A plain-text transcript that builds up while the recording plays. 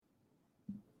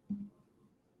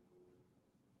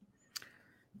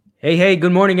Hey,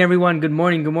 good morning, everyone. Good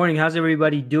morning. How's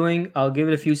everybody doing? I'll give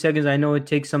it a few seconds. I know it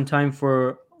takes some time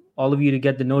for all of you to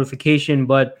get the notification,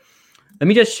 but let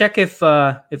me just check if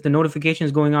the notification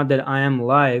is going on that I am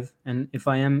live and if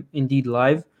I am indeed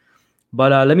live.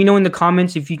 But let me know in the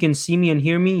comments if you can see me and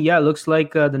hear me. Yeah, it looks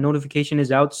like the notification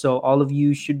is out, so all of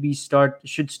you should start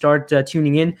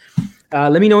tuning in.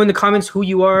 Let me know in the comments who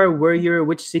you are,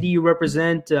 which city you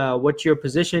represent, what your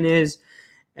position is,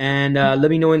 and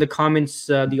let me know in the comments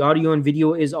the audio and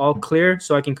video is all clear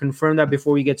so I can confirm that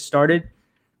before we get started.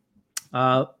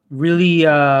 Really,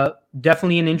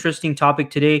 definitely an interesting topic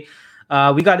today.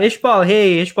 We got Ishbal.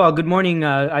 Hey, Ishbal, good morning.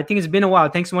 I think it's been a while.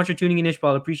 Thanks so much for tuning in,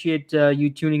 Ishbal. Appreciate you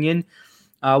tuning in.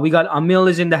 We got Amil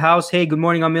is in the house. Hey, good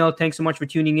morning, Amil. Thanks so much for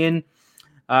tuning in.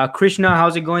 Krishna,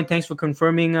 how's it going? Thanks for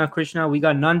confirming, Krishna. We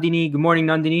got Nandini. Good morning,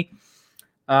 Nandini.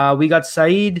 We got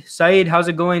Saeed. Saeed, how's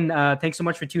it going? Thanks so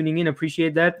much for tuning in.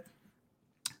 Appreciate that.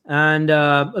 And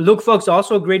look, folks,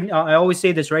 also great. I always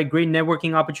say this, right? Great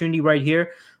networking opportunity right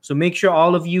here. So make sure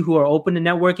all of you who are open to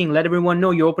networking, let everyone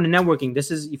know you're open to networking. This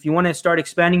is if you want to start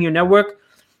expanding your network,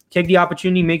 take the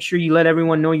opportunity. Make sure you let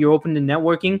everyone know you're open to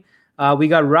networking. We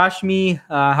got Rashmi.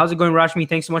 How's it going, Rashmi?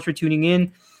 Thanks so much for tuning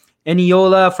in.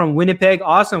 Eniola from Winnipeg.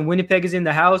 Awesome. Winnipeg is in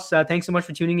the house. Thanks so much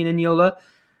for tuning in, Eniola.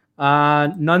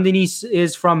 Nandini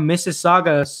is from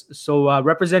Mississauga. So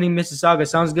representing Mississauga.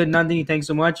 Sounds good, Nandini. Thanks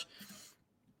so much.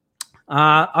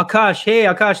 Akash. Hey,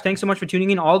 Akash. Thanks so much for tuning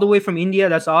in all the way from India.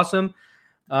 That's awesome.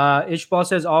 Ishbal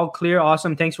says all clear.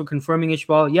 Awesome. Thanks for confirming,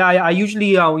 Ishbal. Yeah, I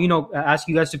usually, ask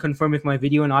you guys to confirm if my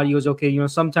video and audio is okay.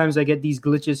 Sometimes I get these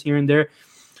glitches here and there.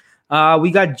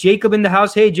 We got Jacob in the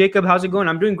house. Hey, Jacob, how's it going?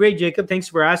 I'm doing great, Jacob. Thanks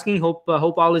for asking. Hope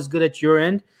all is good at your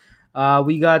end.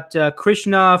 We got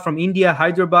Krishna from India,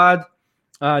 Hyderabad.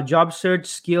 Job search,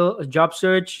 skill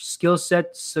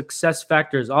set, success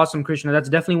factors. Awesome, Krishna. That's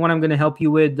definitely what I'm going to help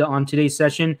you with on today's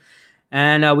session.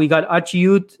 And we got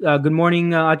Achyut. Good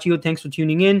morning, Achyut. Thanks for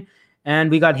tuning in. And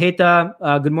we got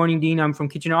Heta. Good morning, Dean. I'm from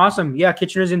Kitchener. Awesome. Yeah,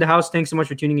 Kitchener's in the house. Thanks so much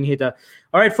for tuning in, Heta.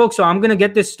 All right, folks. So I'm going to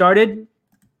get this started.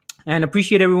 And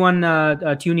appreciate everyone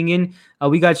tuning in.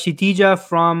 We got Shitija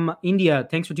from India.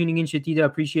 Thanks for tuning in, Shitija.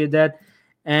 Appreciate that.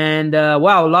 And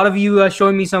wow, a lot of you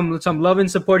showing me some love and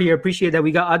support here. Appreciate that.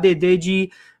 We got Ade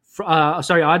Deji,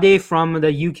 Ade from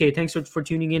the UK. Thanks for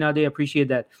tuning in, Ade. Appreciate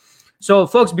that. So,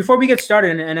 folks, before we get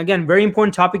started, and again, very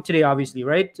important topic today, obviously,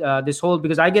 right?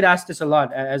 Because I get asked this a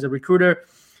lot as a recruiter.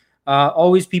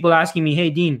 Always people asking me,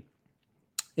 hey, Dean,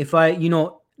 if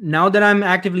now that I'm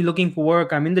actively looking for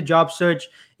work, I'm in the job search.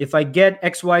 If I get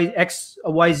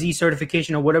XYZ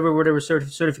certification or whatever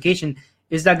certification,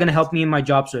 is that going to help me in my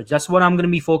job search? That's what I'm going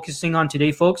to be focusing on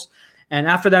today, folks. And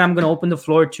after that, I'm going to open the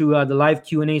floor to the live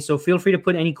Q&A. So feel free to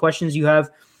put any questions you have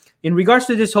in regards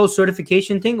to this whole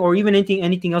certification thing or even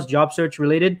anything else job search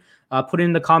related. Put it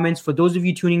in the comments. For those of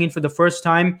you tuning in for the first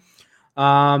time,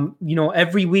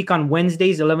 every week on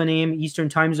Wednesdays, 11 a.m. Eastern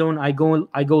time zone, I go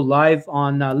live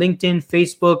on LinkedIn,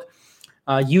 Facebook,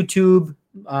 YouTube,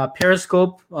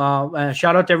 Periscope.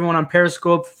 Shout out to everyone on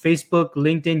Periscope, Facebook,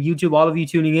 LinkedIn, YouTube, all of you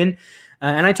tuning in.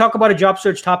 And I talk about a job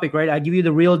search topic, right? I give you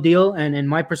the real deal and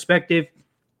my perspective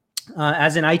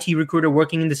as an IT recruiter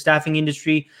working in the staffing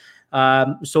industry. What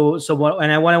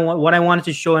I wanted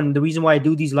to show, and the reason why I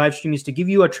do these live streams is to give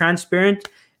you a transparent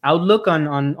outlook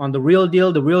on the real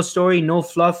deal, the real story, no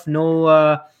fluff,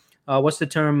 no what's the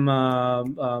term?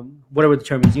 Whatever the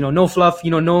term is, no fluff,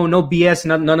 no BS,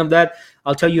 none of that.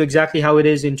 I'll tell you exactly how it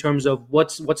is in terms of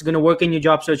what's going to work in your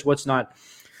job search, what's not.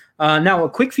 Now, a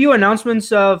quick few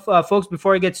announcements of folks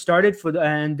before I get started.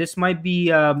 And this might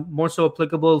be more so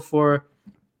applicable for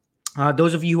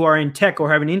those of you who are in tech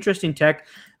or have an interest in tech.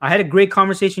 I had a great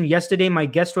conversation yesterday. My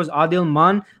guest was Adil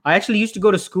Man. I actually used to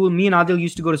go to school. Me and Adil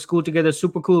used to go to school together.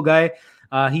 Super cool guy.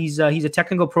 He's a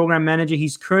technical program manager.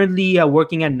 He's currently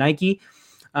working at Nike.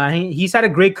 He's had a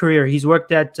great career. He's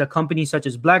worked at companies such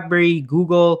as BlackBerry,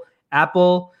 Google,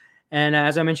 Apple, and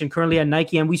as I mentioned, currently at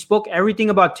Nike. And we spoke everything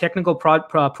about technical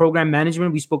program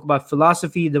management. We spoke about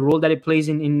philosophy, the role that it plays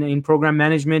in program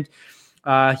management.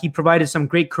 He provided some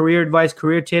great career advice,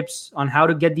 career tips on how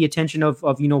to get the attention of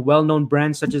well-known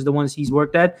brands such as the ones he's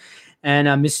worked at,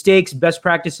 and mistakes, best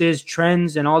practices,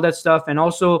 trends, and all that stuff. And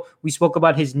also, we spoke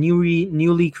about his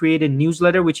newly created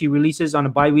newsletter, which he releases on a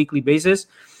bi-weekly basis.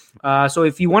 So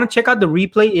if you want to check out the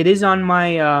replay, it is on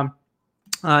my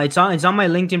it's on my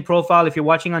LinkedIn profile. If you're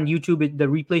watching on YouTube, the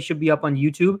replay should be up on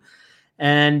YouTube.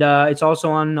 And it's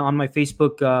also on my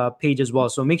Facebook page as well.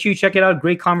 So make sure you check it out.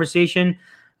 Great conversation.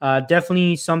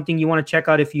 Definitely something you want to check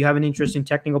out if you have an interest in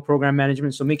technical program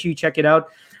management. So make sure you check it out.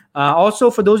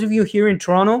 Also, for those of you here in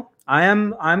Toronto,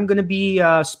 I'm going to be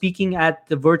speaking at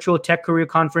the virtual tech career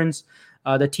conference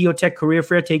the TO Tech Career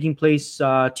Fair taking place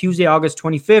Tuesday, August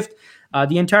 25th.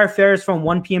 The entire fair is from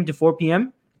 1 p.m. to 4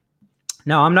 p.m.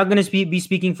 Now, I'm not going to be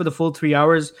speaking for the full 3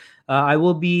 hours. I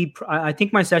will be, I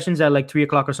think my session's at like 3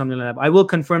 o'clock or something like that. I will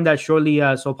confirm that shortly,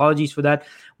 so apologies for that.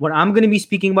 What I'm going to be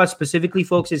speaking about specifically,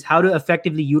 folks, is how to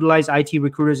effectively utilize IT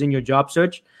recruiters in your job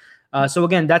search. So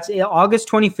again, that's August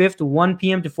 25th, 1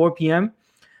 p.m. to 4 p.m.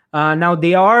 Now,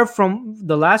 they are, from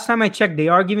the last time I checked, they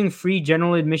are giving free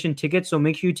general admission tickets, so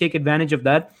make sure you take advantage of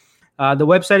that. The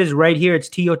website is right here. It's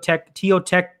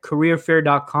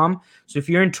totechcareerfair.com. So if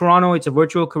you're in Toronto, it's a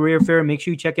virtual career fair. Make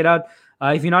sure you check it out.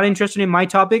 If you're not interested in my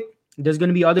topic, there's going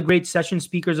to be other great session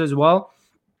speakers as well.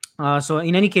 So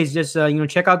in any case, just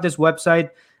check out this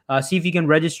website. See if you can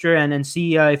register and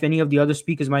see if any of the other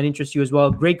speakers might interest you as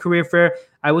well. Great career fair.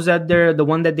 I was at the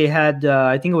one that they had,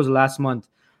 I think it was last month.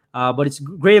 But it's a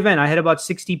great event. I had about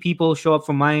 60 people show up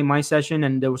for my session,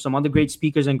 and there were some other great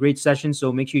speakers and great sessions.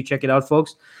 So make sure you check it out,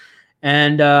 folks.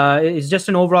 And it's just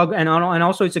an overall, and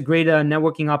also it's a great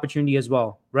networking opportunity as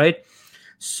well, right?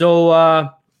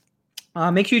 So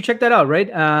make sure you check that out, right?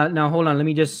 Now, hold on. Let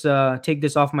me just take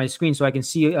this off my screen so I can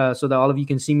see, so that all of you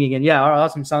can see me again. Yeah,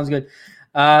 awesome. Sounds good.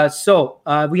 So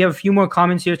we have a few more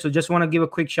comments here. So just want to give a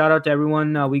quick shout out to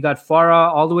everyone. We got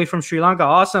Farah all the way from Sri Lanka.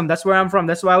 Awesome. That's where I'm from.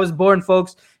 That's where I was born,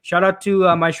 folks. Shout out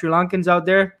to my Sri Lankans out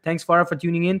there. Thanks, Farah, for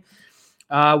tuning in.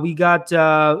 We got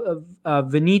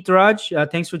Vineet Raj.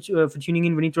 Thanks for tuning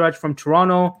in, Vineet Raj from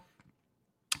Toronto.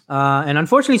 And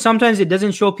unfortunately, sometimes it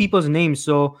doesn't show people's names.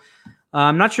 So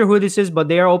I'm not sure who this is, but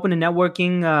they are open to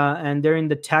networking, and they're in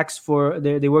the tax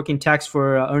they work in tax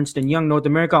for Ernst & Young North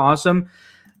America. Awesome.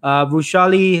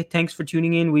 Vushali, thanks for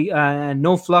tuning in. We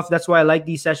no fluff. That's why I like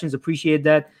these sessions. Appreciate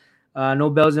that. No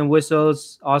bells and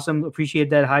whistles. Awesome. Appreciate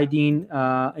that. Hi, Dean.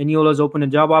 Eniola's open to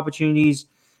job opportunities.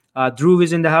 Dhruv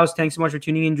is in the house. Thanks so much for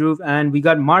tuning in, Dhruv. And we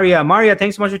got Maria. Maria,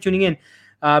 thanks so much for tuning in.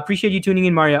 Appreciate you tuning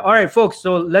in, Maria. All right, folks.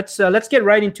 So let's get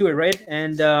right into it, right?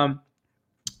 And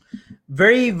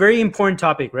very, very important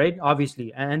topic, right?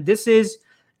 Obviously, and this is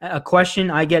a question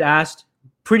I get asked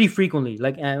pretty frequently,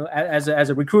 like as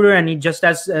a recruiter, and just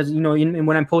as you know,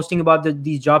 when I'm posting about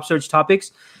these job search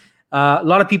topics, a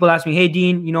lot of people ask me, "Hey,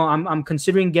 Dean, I'm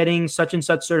considering getting such and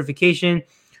such certification.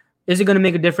 Is it going to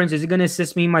make a difference? Is it going to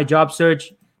assist me in my job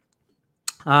search?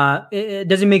 It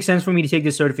doesn't make sense for me to take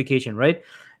this certification, right?"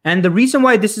 And the reason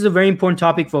why this is a very important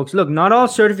topic, folks, look, not all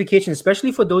certifications,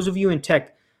 especially for those of you in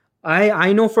tech,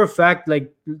 I know for a fact,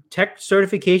 like, tech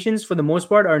certifications for the most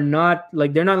part are not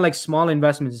like, they're not like small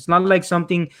investments. It's not like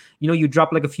something, you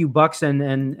drop like a few bucks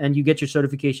and you get your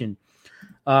certification.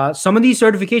 Some of these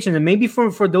certifications, and maybe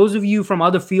for those of you from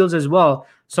other fields as well,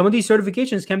 some of these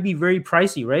certifications can be very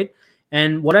pricey, right?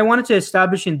 And what I wanted to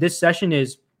establish in this session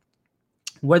is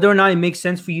whether or not it makes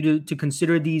sense for you to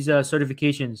consider these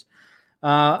certifications.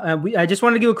 I just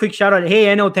want to give a quick shout out. Hey,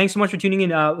 Eno, thanks so much for tuning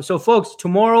in. So folks,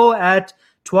 tomorrow at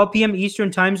 12 p.m. Eastern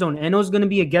time zone, Eno is going to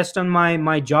be a guest on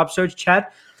my job search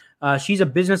chat. She's a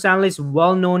business analyst,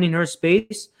 well known in her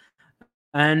space,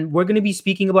 and we're going to be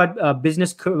speaking about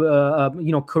business,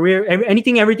 career,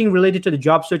 everything related to the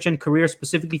job search and career,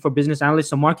 specifically for business analysts.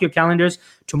 So mark your calendars.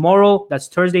 Tomorrow, that's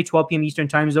Thursday, 12 p.m. Eastern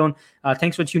time zone.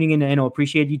 Thanks for tuning in, Eno.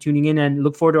 Appreciate you tuning in, and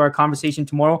look forward to our conversation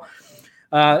tomorrow.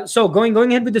 So going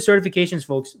ahead with the certifications,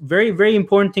 folks, very, very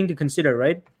important thing to consider,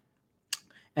 right?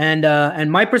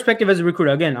 And my perspective as a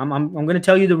recruiter, again, I'm going to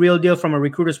tell you the real deal from a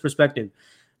recruiter's perspective.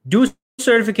 Do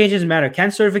certifications matter? Can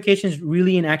certifications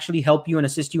really and actually help you and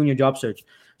assist you in your job search?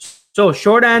 So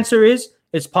short answer is,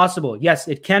 it's possible. Yes,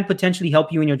 it can potentially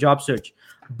help you in your job search.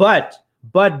 But,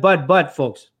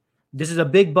 folks, this is a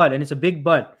big but, and it's a big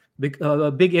but. A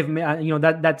big if,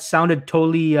 that sounded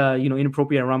totally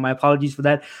inappropriate around. My apologies for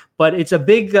that. But it's a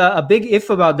big if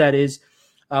about that is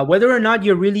whether or not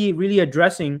you're really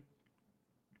addressing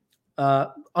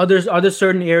other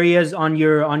certain areas on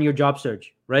your job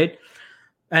search, right?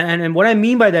 And what I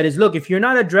mean by that is, look, if you're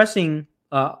not addressing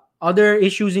other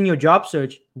issues in your job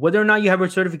search, whether or not you have a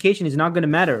certification is not going to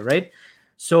matter, right?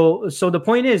 So the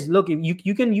point is, look,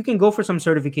 you can go for some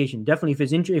certification, definitely,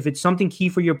 if it's something key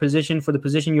for your position, for the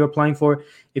position you're applying for,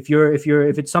 if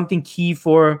it's something key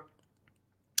for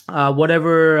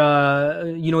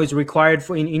whatever is required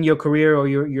for in your career or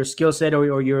your skill set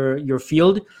or your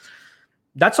field.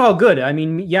 That's all good. I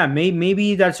mean, yeah,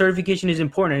 maybe that certification is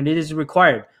important and it is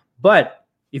required. But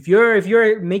if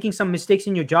you're making some mistakes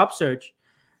in your job search,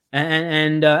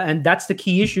 and that's the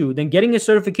key issue, then getting a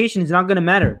certification is not going to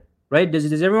matter, right?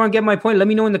 Does everyone get my point? Let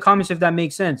me know in the comments if that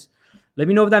makes sense. Let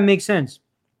me know if that makes sense.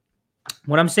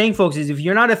 What I'm saying, folks, is if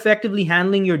you're not effectively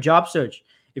handling your job search,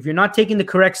 if you're not taking the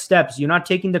correct steps, you're not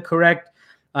taking the correct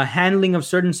handling of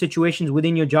certain situations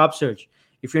within your job search,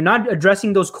 If you're not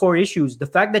addressing those core issues, the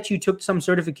fact that you took some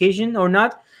certification or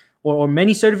not, or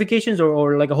many certifications,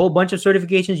 or like a whole bunch of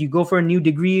certifications, you go for a new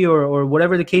degree or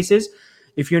whatever the case is,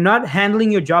 if you're not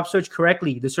handling your job search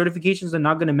correctly, the certifications are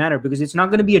not going to matter because it's not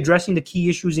going to be addressing the key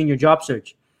issues in your job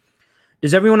search.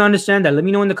 Does everyone understand that? Let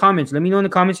me know in the comments. Let me know in the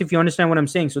comments if you understand what I'm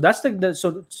saying. So that's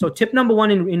so tip number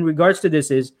one in regards to this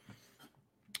is,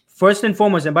 first and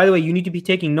foremost, and by the way, you need to be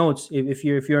taking notes. If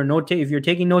you're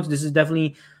taking notes, this is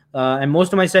definitely and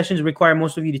most of my sessions require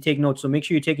most of you to take notes. So make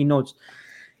sure you're taking notes.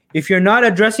 If you're not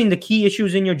addressing the key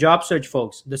issues in your job search,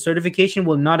 folks, the certification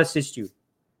will not assist you,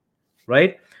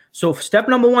 right? So step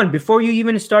number one, before you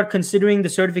even start considering the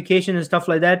certification and stuff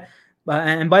like that,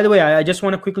 and by the way, I just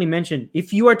want to quickly mention,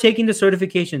 if you are taking the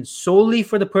certification solely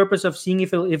for the purpose of seeing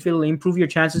if it'll improve your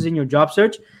chances in your job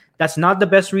search, that's not the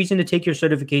best reason to take your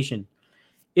certification.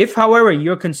 If, however,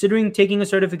 you're considering taking a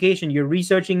certification, you're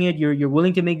researching it, you're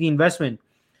willing to make the investment,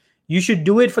 you should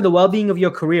do it for the well-being of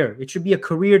your career. It should be a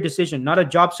career decision, not a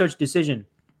job search decision.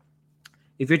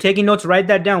 If you're taking notes, write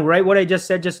that down. Write what I just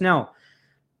said just now.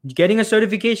 Getting a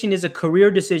certification is a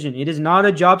career decision. It is not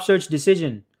a job search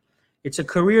decision. It's a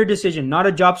career decision, not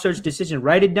a job search decision.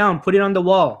 Write it down. Put it on the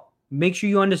wall. Make sure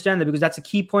you understand that because that's a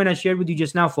key point I shared with you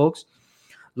just now, folks.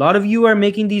 A lot of you are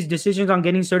making these decisions on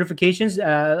getting certifications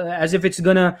as if it's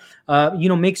going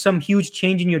to make some huge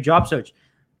change in your job search.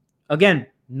 Again,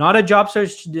 not a job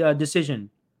search decision.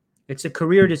 It's a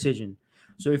career decision.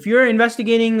 So if you're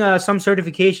investigating some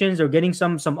certifications or getting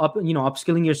some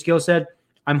upskilling your skill set,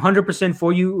 I'm 100%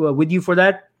 for you with you for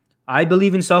that. I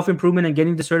believe in self-improvement and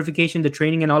getting the certification, the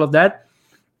training, and all of that.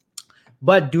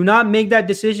 But do not make that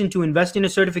decision to invest in a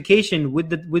certification with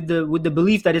the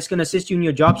belief that it's going to assist you in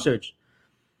your job search.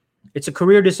 It's a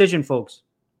career decision, folks,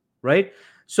 right?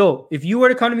 So if you were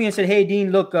to come to me and said, "Hey,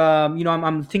 Dean, look,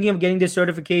 I'm thinking of getting this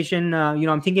certification.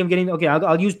 I'm thinking of getting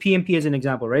I'll use PMP as an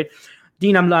example, right?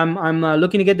 Dean, I'm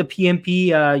looking to get the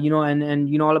PMP,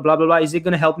 and all blah blah blah. Is it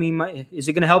going to help me? Is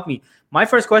it going to help me? My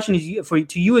first question is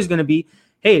to you is going to be,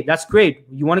 hey, that's great.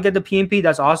 You want to get the PMP?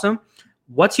 That's awesome.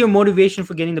 What's your motivation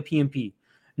for getting the PMP?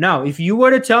 Now, if you were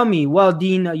to tell me, well,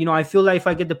 Dean, I feel like if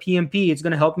I get the PMP, it's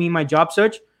going to help me in my job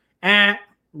search.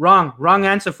 Wrong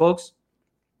answer, folks.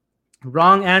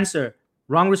 Wrong answer.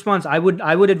 Wrong response. I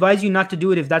would advise you not to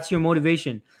do it if that's your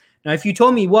motivation. Now, if you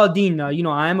told me, well, Dean,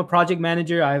 I am a project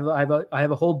manager. I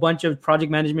have a whole bunch of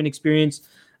project management experience.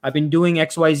 I've been doing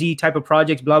XYZ type of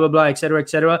projects, blah, blah, blah, et cetera, et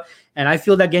cetera. And I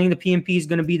feel that getting the PMP is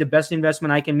going to be the best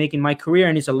investment I can make in my career.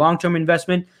 And it's a long-term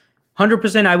investment.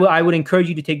 100% I would encourage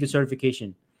you to take the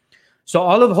certification. So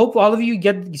hope all of you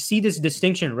see this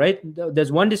distinction, right?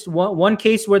 There's one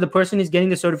case where the person is getting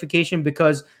the certification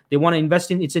because they want to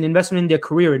invest in, it's an investment in their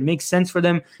career. It makes sense for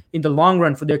them in the long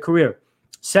run for their career.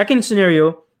 Second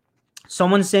scenario,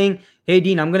 someone's saying, hey,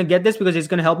 Dean, I'm going to get this because it's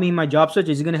going to help me in my job search.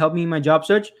 Is it going to help me in my job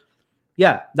search?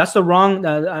 Yeah, that's the wrong.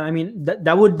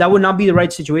 That would not be the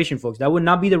right situation, folks. That would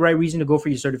not be the right reason to go for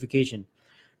your certification,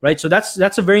 right? So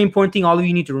that's a very important thing. All of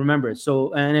you need to remember.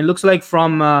 So, and it looks like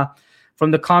from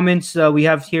the comments we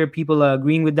have here, people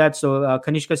agreeing with that. So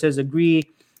Kanishka says agree.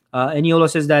 Eniola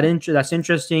says that's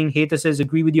interesting. Heta says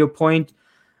agree with your point.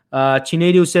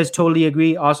 Chinedu says totally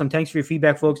agree. Awesome. Thanks for your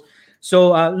feedback, folks.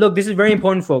 So look, this is very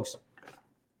important, folks.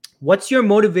 What's your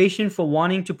motivation for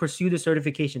wanting to pursue the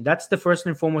certification? That's the first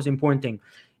and foremost important thing.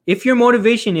 If your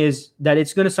motivation is that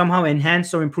it's going to somehow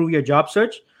enhance or improve your job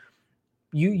search,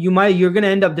 you're going to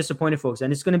end up disappointed, folks,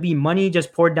 and it's going to be money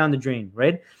just poured down the drain,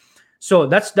 right? So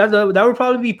that would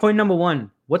probably be point number one.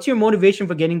 What's your motivation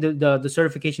for getting the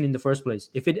certification in the first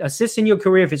place? If it assists in your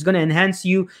career, if it's going to enhance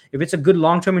you, if it's a good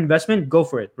long-term investment, go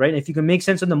for it, right? If you can make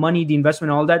sense of the money, the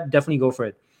investment, all that, definitely go for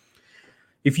it.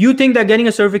 If you think that getting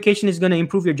a certification is going to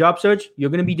improve your job search, you're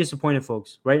going to be disappointed,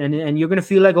 folks, right? And you're going to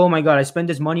feel like, oh my God, I spent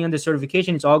this money on this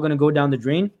certification. It's all going to go down the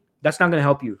drain. That's not going to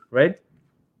help you, right?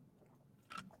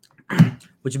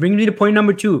 Which brings me to point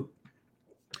number two.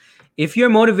 If your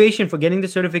motivation for getting the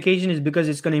certification is because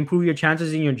it's going to improve your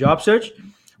chances in your job search,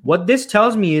 what this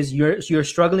tells me is you're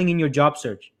struggling in your job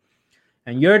search.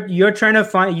 And you're trying to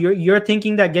find, you're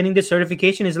thinking that getting this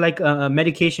certification is like a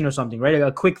medication or something, right?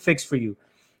 A quick fix for you.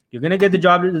 You're going to get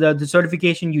the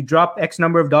certification. You drop X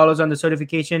number of dollars on the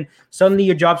certification. Suddenly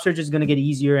your job search is going to get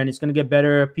easier and it's going to get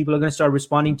better. People are going to start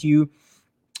responding to you.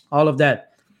 All of that.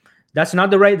 That's not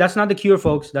the cure,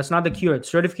 folks. That's not the cure.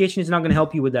 Certification is not going to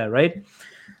help you with that, right?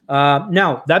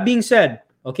 Now, that being said,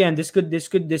 okay, and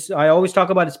this I always talk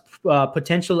about is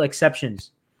potential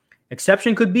exceptions.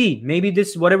 Exception could be maybe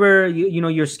this, whatever,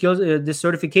 your skills, this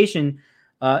certification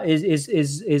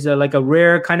is like a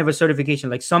rare kind of a certification,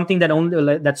 like something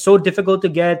that that's so difficult to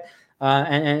get.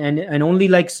 and only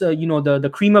like the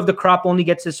cream of the crop only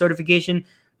gets this certification,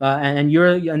 and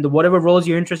the whatever roles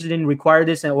you're interested in require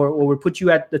this, or put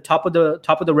you at the top of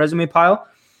the resume pile.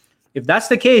 If that's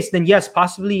the case, then yes,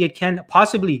 possibly it can.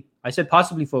 Possibly, I said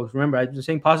possibly, folks. Remember, I was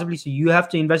saying possibly. So you have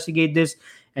to investigate this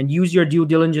and use your due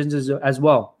diligence as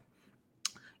well.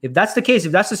 If that's the case,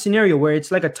 if that's the scenario where it's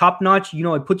like a top-notch,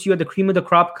 it puts you at the cream of the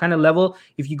crop kind of level,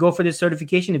 if you go for this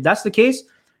certification, if that's the case,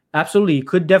 absolutely,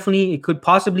 it could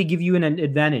possibly give you an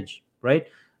advantage, right?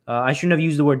 I shouldn't have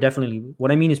used the word definitely.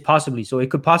 What I mean is possibly. So it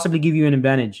could possibly give you an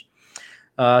advantage.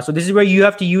 So this is where you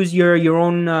have to use your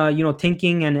own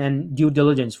thinking and due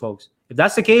diligence, folks. If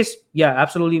that's the case, yeah,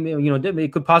 absolutely.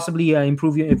 It could possibly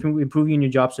improve you in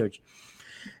your job search.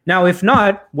 Now, if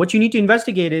not, what you need to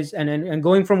investigate is, and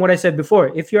going from what I said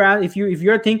before, if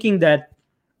you're thinking that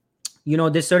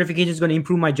this certification is going to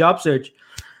improve my job search,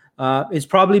 it's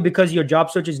probably because your job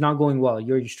search is not going well.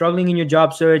 You're struggling in your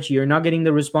job search. You're not getting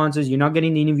the responses. You're not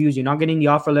getting the interviews. You're not getting the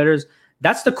offer letters.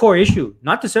 That's the core issue,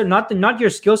 not your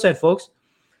skill set, folks.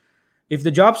 If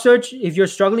you're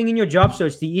struggling in your job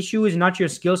search, the issue is not your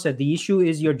skill set. The issue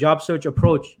is your job search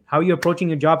approach. How you're approaching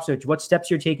your job search, what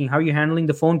steps you're taking, how you're handling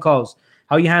the phone calls,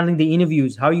 how you're handling the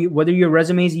interviews, whether your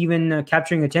resume is even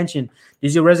capturing attention.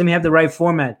 Does your resume have the right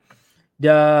format?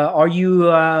 Are you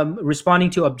responding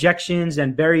to objections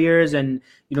and barriers, and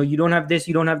you don't have this,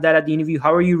 you don't have that at the interview?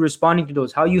 How are you responding to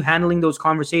those? How are you handling those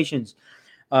conversations?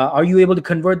 Are you able to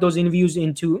convert those interviews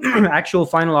into actual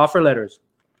final offer letters?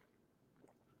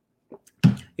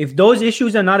 If those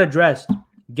issues are not addressed,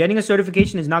 getting a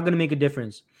certification is not going to make a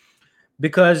difference,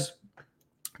 because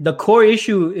the core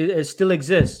issue still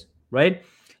exists, right?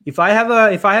 If I have a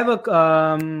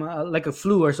like a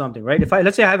flu or something, right?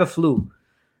 Let's say I have a flu,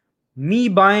 me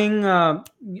buying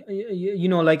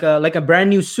like a brand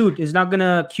new suit is not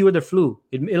gonna cure the flu.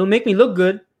 It'll make me look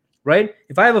good, right?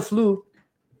 If I have a flu,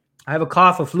 I have a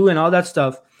cough, a flu, and all that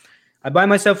stuff, I buy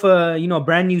myself a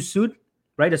brand new suit,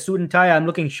 right? A suit and tie. I'm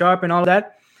looking sharp and all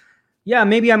that. Yeah,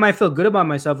 maybe I might feel good about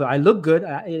myself. I look good.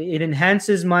 It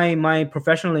enhances my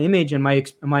professional image and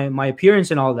my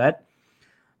appearance and all that.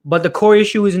 But the core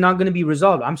issue is not going to be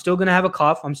resolved. I'm still going to have a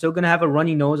cough. I'm still going to have a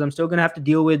runny nose. I'm still going to have to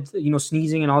deal with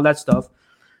sneezing and all that stuff.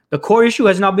 The core issue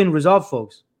has not been resolved,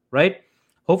 folks. Right?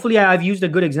 Hopefully, I've used a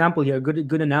good example here, a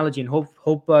good analogy, and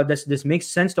hope this makes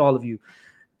sense to all of you.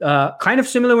 Kind of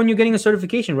similar when you're getting a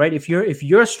certification, right? If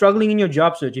you're struggling in your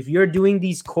job search, if you're doing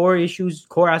these core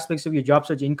aspects of your job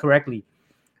search incorrectly,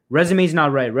 resume is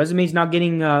not right. Resume is not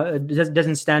getting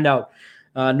doesn't stand out.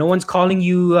 No one's calling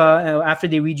you after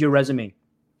they read your resume.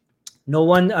 No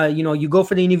one, you go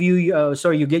for the interview.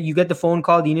 You get the phone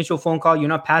call, the initial phone call. You're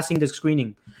not passing the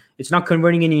screening. It's not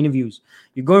converting into interviews.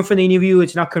 You're going for the interview.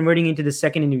 It's not converting into the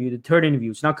second interview, the third interview.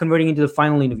 It's not converting into the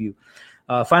final interview.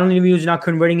 Final interview is not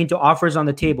converting into offers on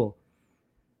the table.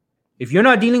 If you're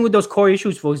not dealing with those core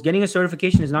issues, folks, getting a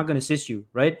certification is not going to assist you,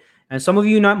 right? And some of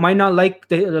you might not like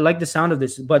the sound of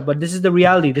this, but this is the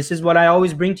reality. This is what I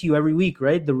always bring to you every week,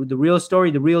 right? The real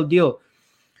story, the real deal.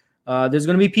 There's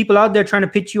going to be people out there trying to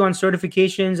pitch you on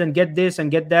certifications and get this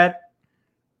and get that.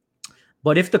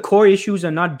 But if the core issues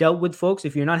are not dealt with, folks,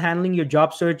 if you're not handling your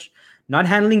job search, not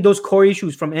handling those core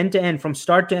issues from end to end, from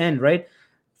start to end, right?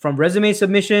 From resume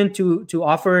submission to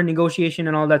offer negotiation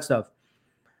and all that stuff.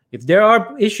 If there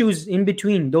are issues in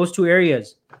between those two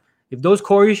areas, if those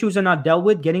core issues are not dealt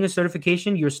with, getting a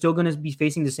certification, you're still going to be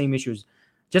facing the same issues.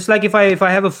 Just like if I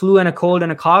have a flu and a cold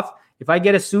and a cough, if I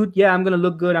get a suit, yeah, I'm going to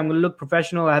look good. I'm going to look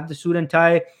professional. I have the suit and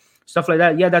tie, stuff like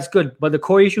that. Yeah, that's good. But the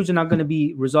core issues are not going to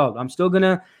be resolved. I'm still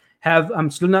not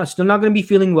going to be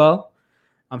feeling well.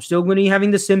 I'm still going to be having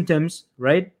the symptoms,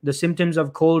 right? The symptoms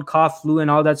of cold, cough, flu,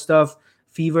 and all that stuff,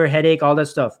 fever, headache, all that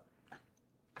stuff.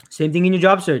 Same thing in your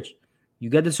job search. You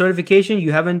get the certification.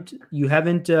 You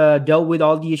haven't dealt with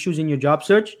all the issues in your job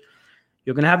search.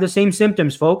 You're going to have the same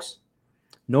symptoms, folks.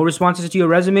 No responses to your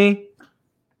resume.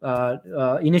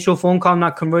 Initial phone call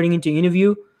not converting into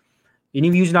interview.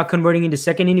 Interviews not converting into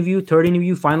second interview, third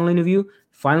interview, final interview.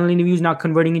 Final interviews not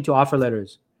converting into offer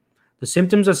letters. The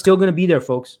symptoms are still going to be there,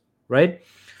 folks, right?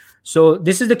 So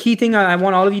this is the key thing I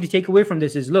want all of you to take away from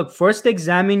this is, look, first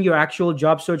examine your actual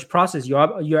job search process,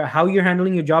 your how you're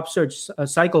handling your job search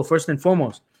cycle first and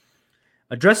foremost.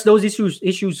 Address those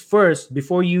issues first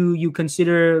before you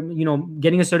consider,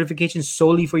 getting a certification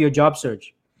solely for your job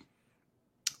search,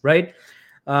 right?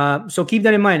 So keep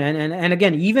that in mind. And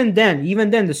again, even then,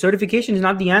 the certification is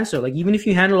not the answer. Like, even if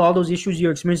you handle all those issues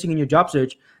you're experiencing in your job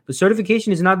search, the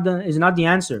certification is not the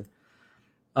answer.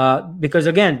 Because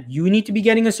again, you need to be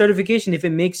getting a certification if it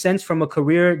makes sense from a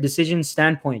career decision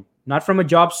standpoint, not from a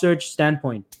job search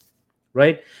standpoint,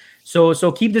 right?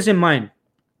 So keep this in mind.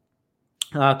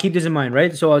 Keep this in mind,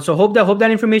 right? So hope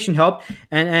that information helped.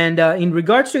 And in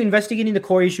regards to investigating the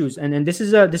core issues, and this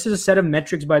is a set of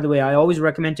metrics, by the way. I always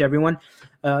recommend to everyone,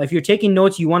 if you're taking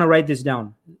notes, you want to write this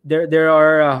down. There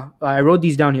are I wrote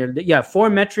these down here. Yeah, 4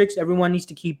 metrics everyone needs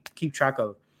to keep track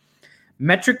of.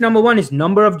 Metric number 1 is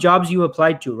number of jobs you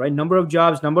applied to, right? Number of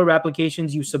jobs, number of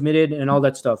applications you submitted, and all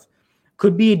that stuff.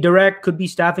 Could be direct, could be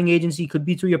staffing agency, could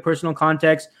be through your personal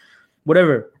contacts,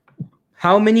 whatever.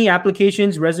 How many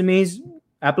applications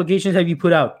have you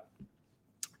put out?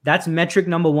 That's metric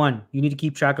number 1 you need to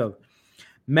keep track of.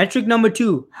 Metric number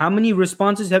 2, how many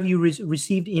responses have you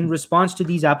received in response to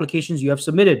these applications you have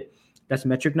submitted? That's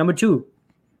metric number 2.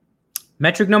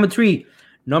 Metric number 3,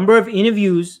 number of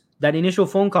interviews, that initial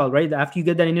phone call, right? After you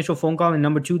get that initial phone call, and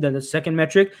number 2, then the second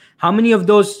metric, how many of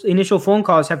those initial phone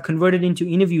calls have converted into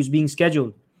interviews being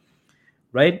scheduled,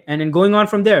 right? And then going on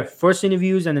from there, first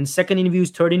interviews, and then second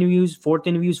interviews, third interviews, fourth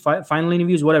interviews, final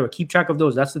interviews, whatever. Keep track of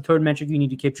those. That's the third metric you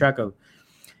need to keep track of.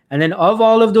 And then of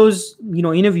all of those,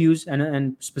 interviews,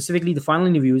 and specifically the final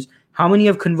interviews, how many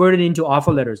have converted into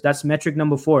offer letters? That's metric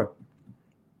number 4.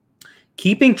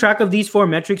 Keeping track of these 4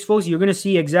 metrics, folks, you're going to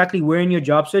see exactly where in your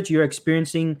job search you're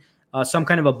experiencing some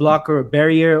kind of a block or a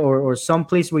barrier, or some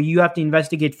place where you have to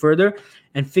investigate further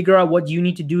and figure out what you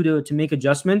need to do to make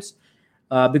adjustments,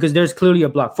 because there's clearly a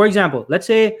block. For example, let's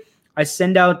say I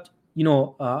send out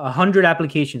 100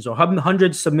 applications or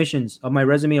 100 submissions of my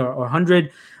resume, or 100.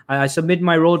 I submit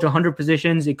my role to 100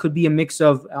 positions. It could be a mix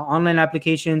of online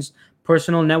applications,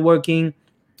 personal networking,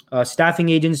 staffing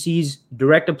agencies,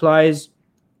 direct applies,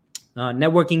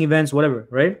 networking events, whatever,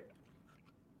 right?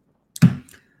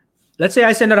 Let's say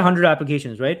I send out 100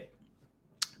 applications, right?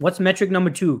 What's metric number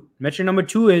 2? Metric number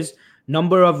 2 is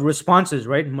number of responses,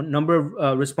 right? Number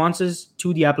of responses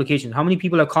to the application. How many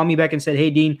people have called me back and said,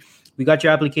 "Hey, Dean, we got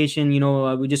your application.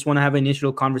 We just want to have an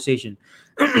initial conversation."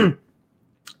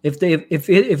 If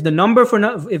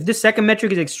this second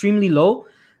metric is extremely low,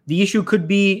 the issue could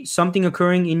be something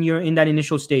occurring in that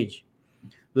initial stage,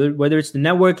 whether it's the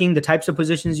networking, the types of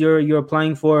positions you're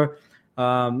applying for,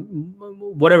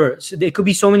 whatever. So there could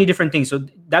be so many different things. So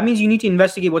that means you need to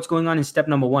investigate what's going on in step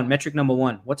number 1, metric number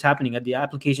 1. What's happening at the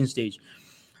application stage?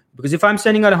 Because if I'm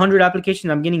sending out 100 applications,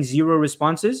 I'm getting 0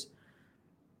 responses,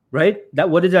 right?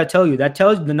 What does that tell you? That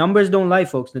tells the numbers don't lie,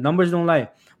 folks. The numbers don't lie.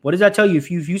 What does that tell you?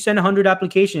 If you send 100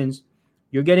 applications,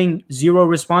 you're getting 0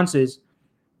 responses.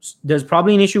 There's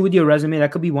probably an issue with your resume.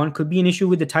 That could be one. Could be an issue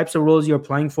with the types of roles you're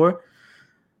applying for.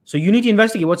 So you need to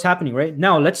investigate what's happening, right?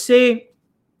 Now, let's say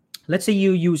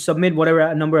you submit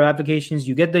whatever number of applications,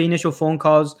 you get the initial phone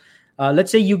calls.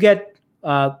 Let's say you get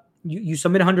you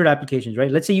submit 100 applications,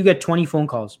 right? Let's say you get 20 phone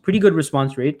calls. Pretty good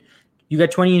response rate. You get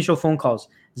 20 initial phone calls.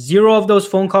 0 of those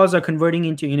phone calls are converting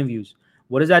into interviews.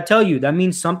 What does that tell you? That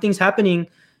means something's happening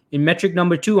in metric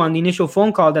number 2 on the initial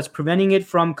phone call that's preventing it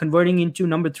from converting into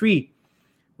number 3,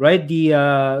 right?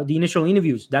 The initial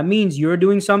interviews. That means you're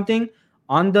doing something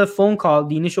on the phone call,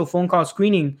 the initial phone call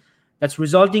screening, that's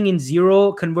resulting in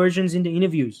 0 conversions into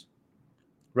interviews,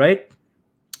 right?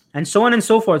 And so on and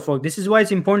so forth, folks. This is why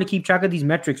it's important to keep track of these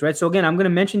metrics, right? So again, I'm going to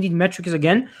mention these metrics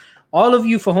again. All of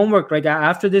you, for homework, right,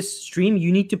 after this stream,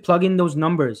 you need to plug in those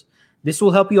numbers. This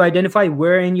will help you identify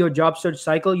where in your job search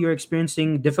cycle you're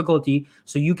experiencing difficulty,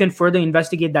 so you can further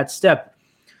investigate that step.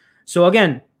 So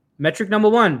again, metric number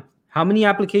 1, how many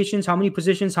applications, how many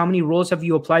positions, how many roles have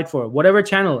you applied for? Whatever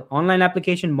channel, online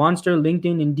application, Monster,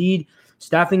 LinkedIn, Indeed,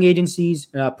 staffing agencies,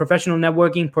 professional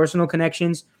networking, personal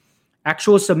connections,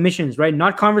 actual submissions, right?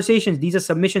 Not conversations. These are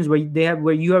submissions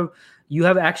where you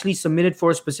have actually submitted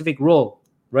for a specific role,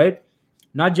 right?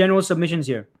 Not general submissions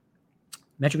here.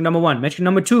 Metric number 1. Metric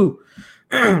number 2,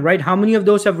 right? How many of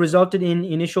those have resulted in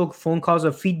initial phone calls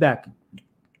of feedback?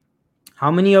 How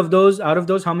many of those,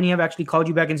 how many have actually called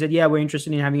you back and said, "Yeah, we're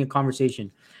interested in having a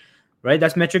conversation," right?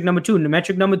 That's metric number 2.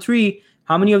 Metric number 3,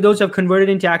 how many of those have converted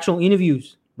into actual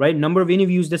interviews, right? Number of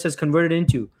interviews this has converted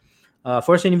into.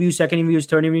 First interviews, second interviews,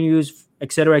 third interviews,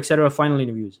 et cetera, final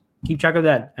interviews. Keep track of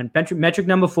that. And metric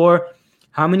number 4,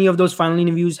 how many of those final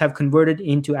interviews have converted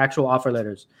into actual offer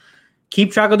letters?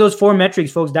 Keep track of those 4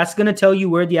 metrics, folks. That's going to tell you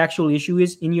where the actual issue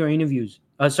is in your interviews.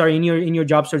 In your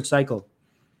job search cycle,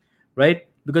 right?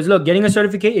 Because look, getting a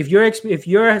certificate, if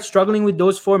you're struggling with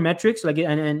those 4 metrics, like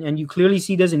and you clearly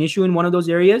see there's an issue in one of those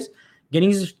areas,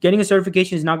 getting a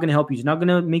certification is not going to help you. It's not going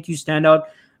to make you stand out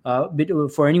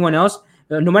for anyone else.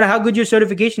 No matter how good your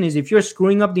certification is, if you're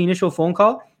screwing up the initial phone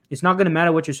call, it's not going to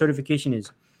matter what your certification is.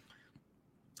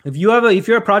 If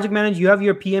you're a project manager, you have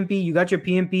your PMP, you got your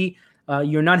PMP,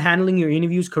 you're not handling your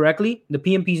interviews correctly, the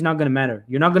PMP is not going to matter.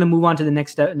 You're not going to move on to the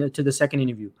next step, to the second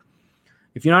interview.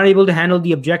 If you're not able to handle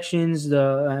the objections,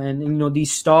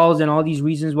 these stalls and all these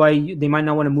reasons why they might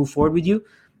not want to move forward with you,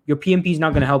 your PMP is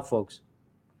not going to help, folks.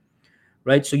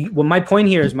 Right? So my point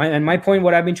here is my point,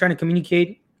 what I've been trying to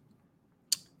communicate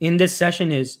in this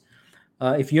session is,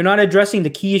 if you're not addressing the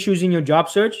key issues in your job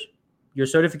search, your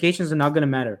certifications are not going to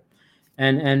matter.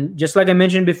 And just like I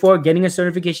mentioned before, getting a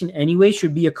certification anyway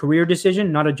should be a career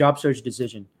decision, not a job search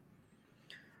decision.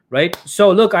 Right?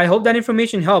 So look, I hope that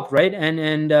information helped, right?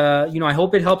 And I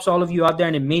hope it helps all of you out there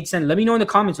and it made sense. Let me know in the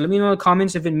comments. Let me know in the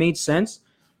comments if it made sense.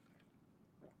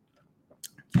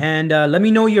 And let me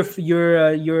know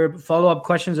your follow-up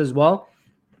questions as well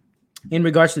in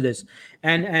regards to this.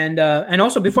 And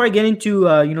also, before I get into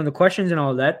the questions and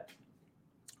all that,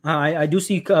 I do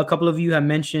see a couple of you have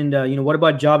mentioned, what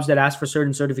about jobs that ask for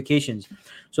certain certifications?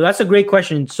 So that's a great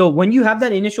question. So when you have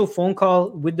that initial phone call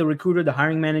with the recruiter, the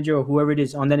hiring manager, or whoever it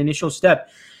is on that initial step,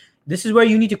 this is where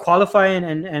you need to qualify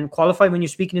and qualify when you're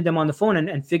speaking to them on the phone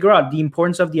and figure out the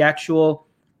importance of the actual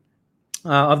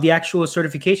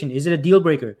certification. Is it a deal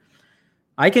breaker?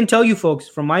 I can tell you, folks,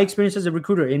 from my experience as a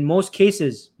recruiter, in most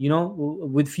cases,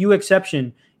 with few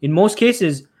exception, in most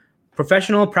cases,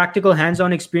 professional, practical,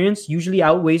 hands-on experience usually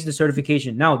outweighs the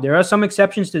certification. Now, there are some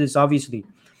exceptions to this, obviously.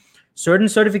 Certain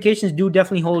certifications do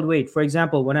definitely hold weight. For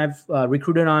example, when I've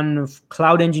recruited on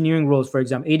cloud engineering roles, for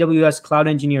example, AWS cloud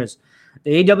engineers,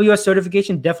 the AWS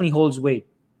certification definitely holds weight,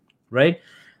 right?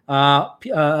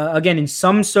 Again, in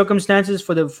some circumstances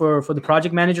for the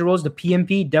project manager roles, the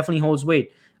PMP definitely holds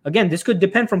weight. Again, this could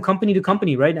depend from company to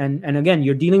company, right? And again,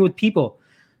 you're dealing with people.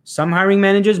 Some hiring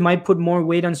managers might put more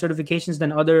weight on certifications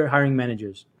than other hiring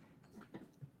managers,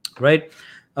 right?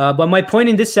 But my point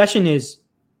in this session is,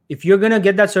 if you're going to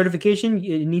get that certification,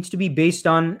 it needs to be based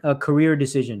on a career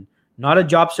decision, not a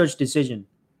job search decision,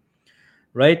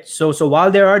 right? So while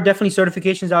there are definitely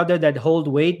certifications out there that hold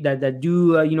weight, that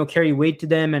do carry weight to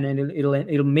them, and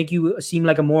it'll make you seem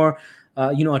like a more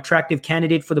attractive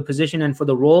candidate for the position and for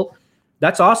the role,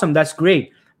 that's awesome, that's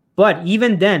great. But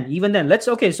even then, let's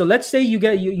say you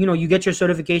get you get your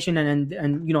certification, and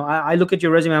I look at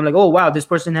your resume, I'm like, oh wow, this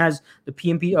person has the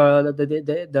PMP,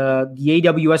 the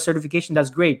AWS certification. That's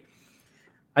great.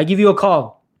 I give you a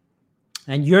call,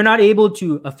 and you're not able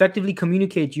to effectively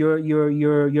communicate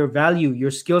your value,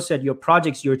 your skill set, your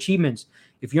projects, your achievements.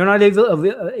 If you're not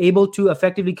able to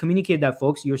effectively communicate that,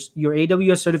 folks, your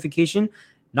AWS certification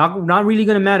not really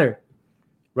going to matter,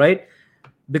 right?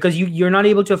 Because you're not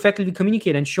able to effectively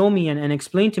communicate and show me and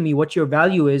explain to me what your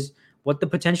value is, what the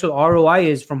potential ROI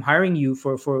is from hiring you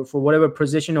for whatever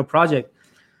position or project,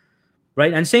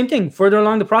 right? And same thing, further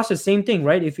along the process, same thing,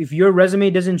 right? If your resume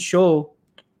doesn't show,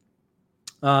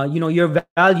 your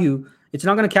value, it's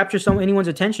not going to capture anyone's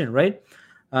attention, right?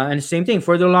 And same thing,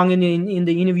 further along in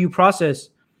the interview process,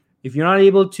 if you're not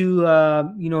able to,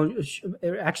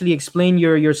 actually explain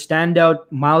your standout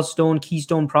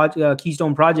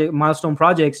keystone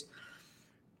projects,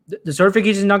 the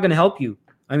certification is not going to help you.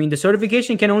 I mean, the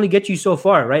certification can only get you so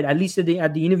far, right? At least at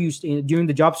the interviews during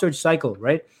the job search cycle,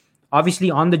 right? Obviously,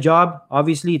 on the job,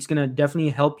 it's going to definitely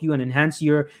help you and enhance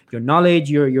your knowledge,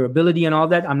 your ability, and all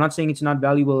that. I'm not saying it's not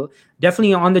valuable.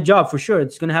 Definitely on the job, for sure,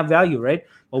 it's going to have value, right?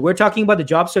 But we're talking about the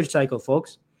job search cycle,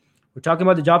 folks. We're talking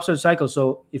about the job search cycle.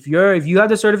 So if you have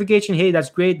the certification, hey, that's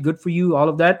great, good for you, all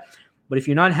of that. But if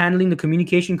you're not handling the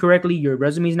communication correctly, your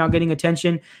resume is not getting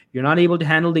attention, you're not able to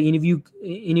handle the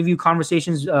interview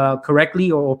conversations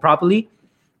correctly or properly,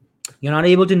 you're not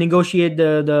able to negotiate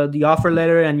the offer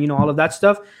letter and all of that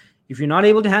stuff. If you're not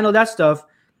able to handle that stuff,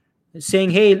 saying,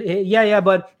 hey, yeah,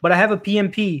 but I have a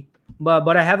PMP,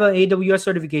 but I have an AWS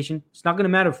certification, it's not going to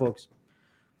matter, folks.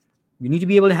 You need to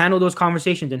be able to handle those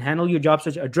conversations and handle your job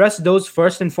search. Address those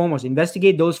first and foremost.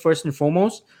 Investigate those first and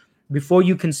foremost before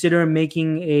you consider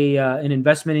making an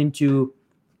investment into.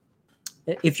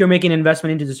 If you're making an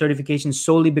investment into the certification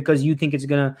solely because you think it's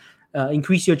gonna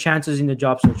increase your chances in the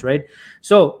job search, right?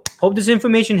 So hope this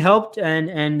information helped,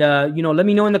 and let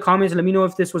me know in the comments. Let me know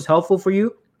if this was helpful for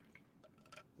you,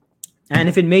 and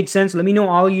if it made sense. Let me know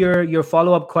all your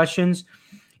follow-up questions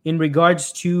in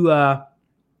regards to.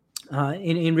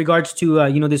 In regards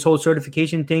to this whole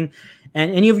certification thing, and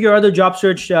any of your other job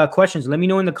search questions, let me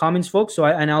know in the comments, folks.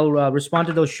 I'll respond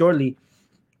to those shortly.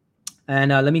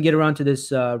 And let me get around to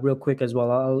this real quick as well.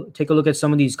 I'll take a look at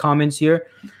some of these comments here,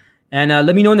 and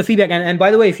let me know in the feedback. And by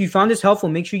the way, if you found this helpful,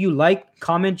 make sure you like,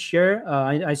 comment, share.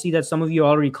 I see that some of you are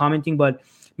already commenting, but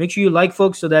make sure you like,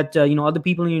 folks, so that other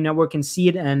people in your network can see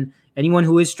it. And anyone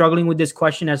who is struggling with this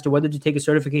question as to whether to take a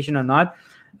certification or not,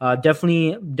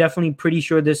 definitely pretty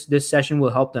sure this session will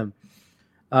help them.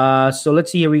 So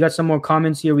let's see here. We got some more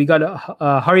comments here. We got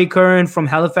Hari Curran from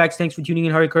Halifax. Thanks for tuning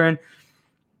in, Hari Curran.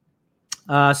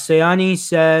 Sayani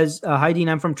says, "Hi Dean,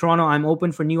 I'm from Toronto. I'm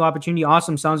open for new opportunity."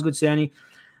 Awesome, sounds good, Sayani.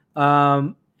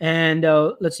 And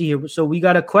let's see here. So we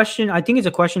got a question. I think it's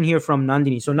a question here from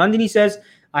Nandini. So Nandini says,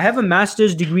 "I have a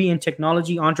master's degree in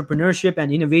technology, entrepreneurship,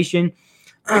 and innovation.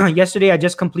 Yesterday, I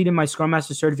just completed my Scrum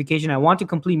Master certification. I want to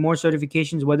complete more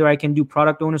certifications, whether I can do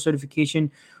product owner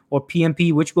certification or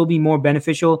PMP, which will be more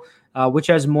beneficial, which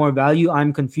has more value.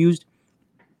 I'm confused."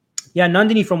 Yeah,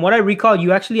 Nandini, from what I recall,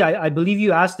 you actually, I believe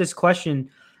you asked this question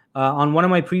on one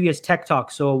of my previous tech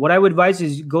talks. So what I would advise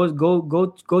is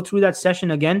go through that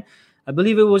session again. I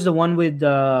believe it was the one with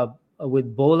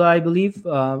Bola, I believe.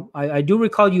 I do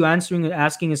recall you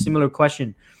asking a similar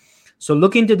question. So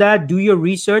look into that, do your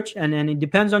research, and it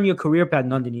depends on your career path,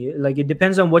 Nandini. Like, it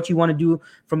depends on what you want to do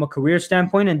from a career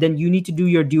standpoint, and then you need to do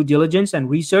your due diligence and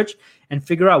research and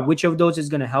figure out which of those is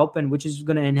going to help and which is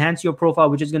going to enhance your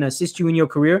profile, which is going to assist you in your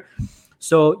career.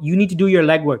 So you need to do your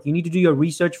legwork. You need to do your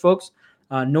research, folks.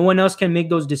 No one else can make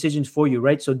those decisions for you,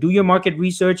 right? So do your market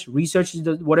research,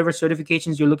 whatever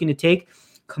certifications you're looking to take,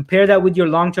 compare that with your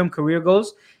long-term career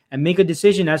goals, and make a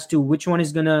decision as to which one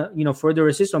is going to, further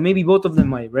assist, or maybe both of them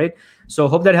might, right? So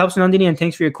hope that helps, Nandini, and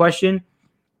thanks for your question.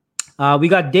 We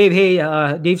got Dave. Hey,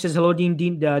 Dave says, "Hello, Dean.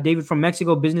 David from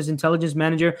Mexico, business intelligence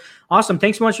manager." Awesome.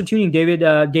 Thanks so much for tuning, David.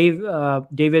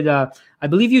 David, I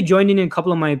believe you joined in a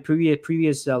couple of my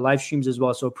previous live streams as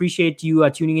well. So appreciate you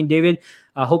tuning in, David.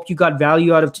 I hope you got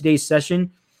value out of today's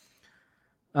session.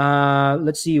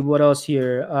 Let's see what else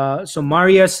here. So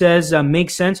Maria says,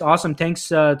 "Makes sense." Awesome. Thanks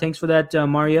for that,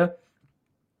 Maria.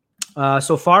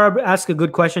 So Farah asked a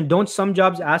good question. Don't some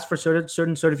jobs ask for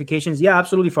certain certifications? Yeah,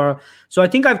 absolutely, Farah. So I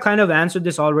think I've kind of answered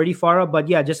this already, Farah. But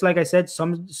yeah, just like I said,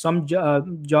 some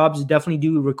jobs definitely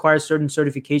do require certain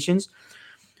certifications.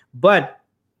 But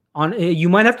you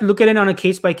might have to look at it on a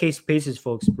case-by-case basis,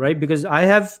 folks, right? Because I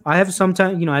have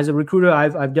sometimes, as a recruiter,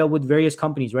 I've dealt with various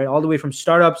companies, right, all the way from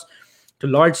startups to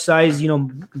large size,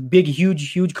 big,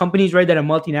 huge companies, right, that are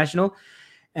multinational.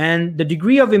 And the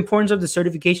degree of importance of the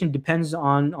certification depends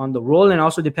on the role, and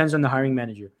also depends on the hiring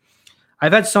manager.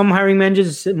 I've had some hiring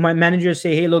managers, my managers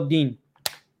say, "Hey, look, Dean,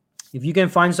 if you can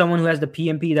find someone who has the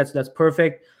PMP, that's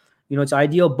perfect. It's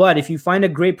ideal. But if you find a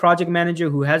great project manager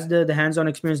who has the hands-on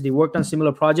experience, they worked on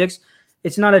similar projects,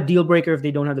 it's not a deal breaker if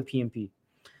they don't have the PMP."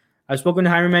 I've spoken to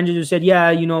hiring managers who said,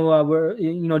 "Yeah,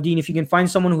 Dean, if you can find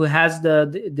someone who has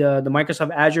the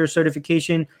Microsoft Azure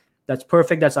certification, that's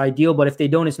perfect, that's ideal. But if they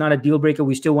don't, it's not a deal breaker.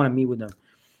 We still want to meet with them."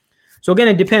 So again,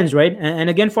 it depends, right? And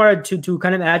again, to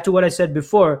kind of add to what I said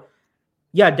before,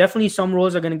 yeah, definitely some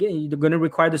roles are going to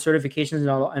require the certifications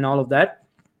and all of that.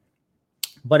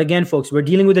 But again, folks, we're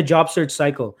dealing with a job search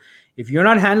cycle. If you're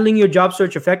not handling your job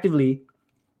search effectively,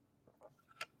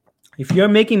 if you're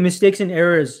making mistakes and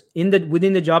errors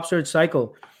within the job search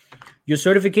cycle, your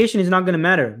certification is not going to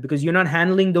matter, because you're not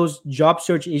handling those job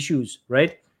search issues,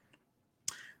 right?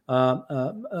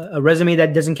 A resume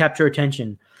that doesn't capture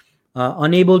attention,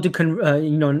 unable to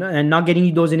and not getting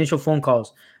you those initial phone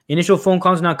calls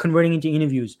not converting into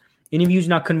interviews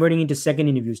not converting into second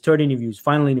interviews, third interviews,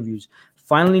 final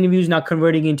interviews not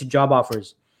converting into job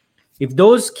offers. If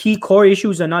those key core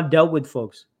issues are not dealt with,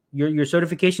 folks, your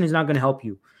certification is not going to help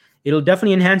you. It'll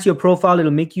definitely enhance your profile.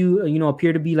 It'll make you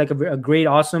appear to be like a great,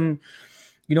 awesome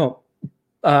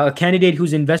candidate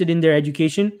who's invested in their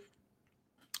education.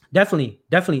 Definitely.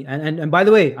 And by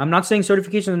the way, I'm not saying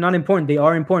certifications are not important. They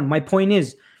are important. My point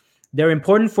is, they're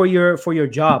important for your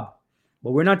job.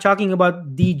 But we're not talking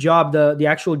about the job, the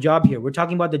actual job here. We're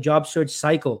talking about the job search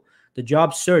cycle, the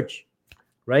job search,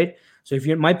 right? So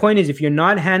my point is, if you're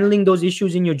not handling those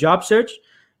issues in your job search,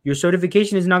 your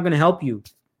certification is not going to help you.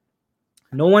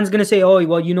 No one's going to say, "Oh,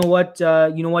 well, you know what,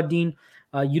 Dean,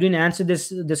 you didn't answer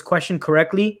this question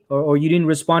correctly, or you didn't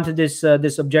respond to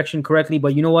this objection correctly.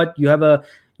 But you know what, you have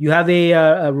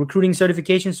a recruiting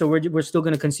certification, so we're still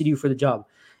going to consider you for the job."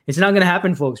 It's not going to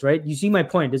happen, folks, right? You see my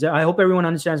point. I hope everyone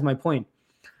understands my point.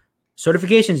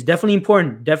 Certification is definitely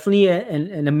important, definitely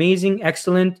an amazing,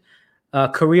 excellent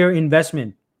career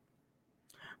investment.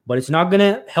 But it's not going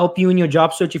to help you in your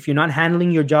job search if you're not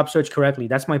handling your job search correctly.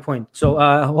 That's my point. So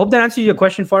I hope that answers your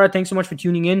question, Farah. Thanks so much for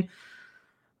tuning in.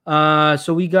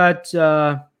 So we got,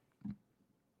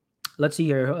 let's see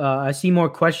here. I see more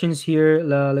questions here.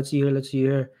 Let's see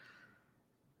here.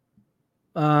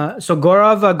 So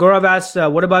Gaurav asks,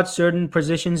 what about certain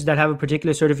positions that have a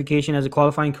particular certification as a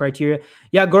qualifying criteria?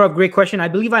 Yeah, Gaurav, great question. I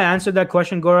believe I answered that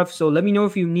question, Gaurav. So let me know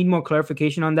if you need more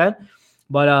clarification on that.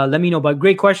 But let me know. But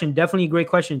great question. Definitely a great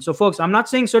question. So folks, I'm not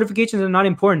saying certifications are not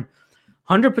important.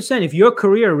 100%. If your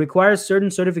career requires certain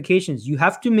certifications, you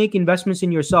have to make investments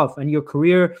in yourself and your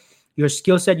career, your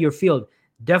skill set, your field.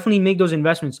 Definitely make those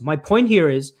investments. My point here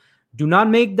is, Do not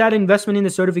make that investment in the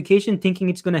certification thinking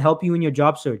it's going to help you in your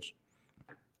job search.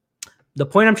 The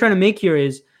point I'm trying to make here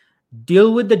is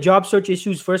deal with the job search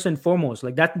issues first and foremost.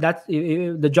 Like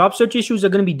the job search issues are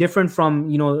going to be different from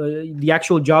the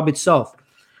actual job itself,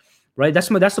 right? That's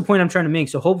the point I'm trying to make.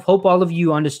 So hope all of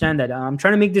you understand that. I'm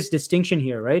trying to make this distinction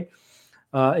here, right?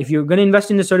 If you're going to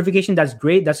invest in the certification, that's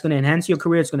great. That's going to enhance your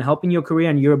career. It's going to help in your career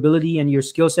and your ability and your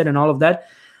skill set and all of that.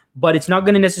 But it's not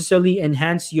going to necessarily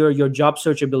enhance your job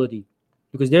search ability,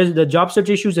 because the job search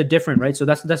issues are different, right? So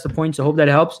that's the point. So hope that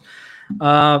helps.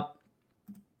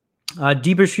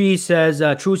 Deepershree says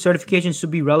true certifications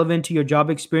should be relevant to your job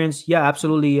experience. Yeah,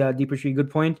 absolutely, Deepershree. Good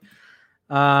point.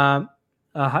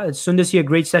 Sundus here,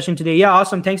 great session today. Yeah,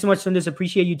 awesome. Thanks so much, Sundus.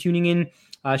 Appreciate you tuning in.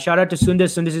 Shout out to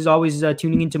Sundus. Sundus is always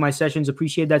tuning into my sessions.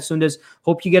 Appreciate that, Sundus.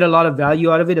 Hope you get a lot of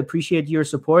value out of it. Appreciate your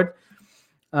support.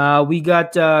 We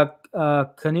got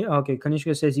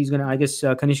Kanishka says he's gonna. I guess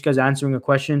Kanishka's answering a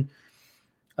question.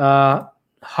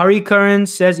 Hari Karan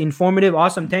says informative.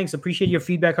 Awesome. Thanks. Appreciate your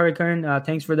feedback, Hari Karan.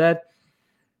 Thanks for that.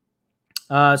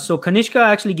 So Kanishka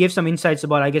actually gave some insights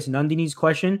about, I guess, Nandini's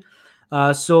question.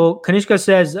 So Kanishka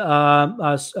says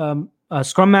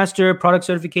Scrum Master, product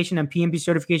certification, and PMP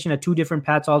certification are two different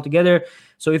paths altogether.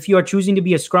 So if you are choosing to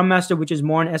be a Scrum Master, which is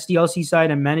more on SDLC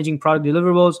side and managing product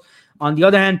deliverables, on the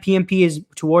other hand, PMP is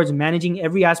towards managing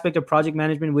every aspect of project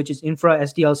management, which is infra,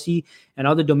 SDLC, and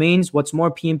other domains. What's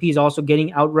more, PMP is also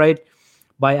getting outright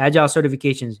by Agile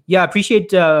certifications. Yeah,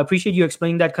 appreciate you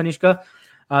explaining that, Kanishka.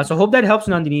 So hope that helps,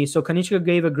 Nandini. So Kanishka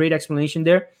gave a great explanation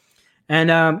there. And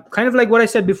kind of like what I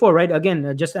said before, right? Again,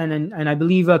 and I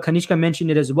believe Kanishka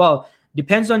mentioned it as well.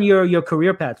 Depends on your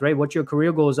career path, right? What your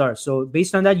career goals are. So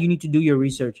based on that, you need to do your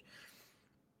research.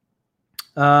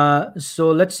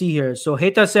 So let's see here. So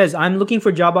Heta says, I'm looking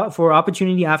for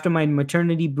opportunity after my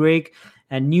maternity break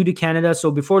and new to Canada.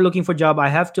 So before looking for job, I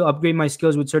have to upgrade my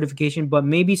skills with certification, but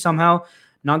maybe somehow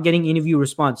not getting interview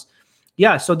response.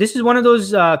 Yeah, so this is one of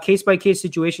those case-by-case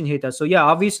situation, Heta. So yeah,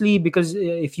 obviously, because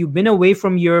if you've been away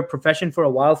from your profession for a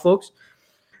while, folks,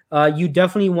 you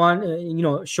definitely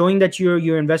want, showing that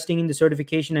you're investing in the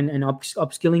certification and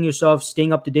upskilling yourself,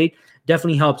 staying up to date,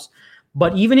 definitely helps.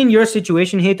 But even in your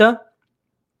situation, Heta,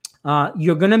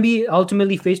 you're going to be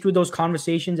ultimately faced with those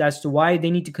conversations as to why they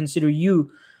need to consider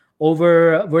you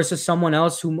over versus someone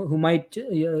else who might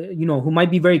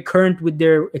be very current with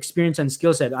their experience and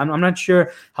skill set. I'm not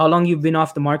sure how long you've been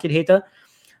off the market, Heta.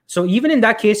 So even in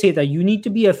that case, Heta, you need to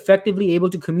be effectively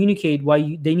able to communicate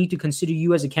why they need to consider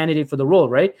you as a candidate for the role,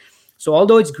 right? So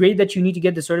although it's great that you need to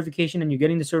get the certification and you're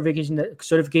getting the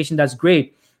certification, that's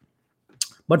great.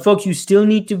 But folks, you still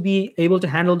need to be able to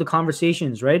handle the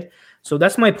conversations, right? So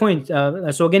that's my point.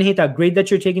 So again, Heta, great that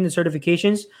you're taking the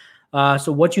certifications.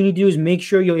 So what you need to do is make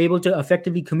sure you're able to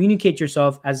effectively communicate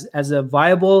yourself as a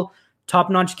viable,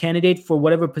 top-notch candidate for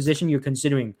whatever position you're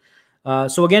considering.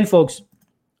 So again, folks,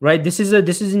 right, this is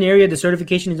an area the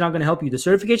certification is not going to help you. The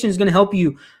certification is going to help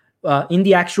you in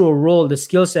the actual role, the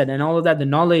skill set, and all of that, the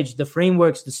knowledge, the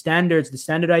frameworks, the standards, the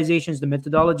standardizations, the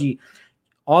methodology.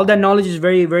 All that knowledge is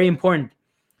very, very important.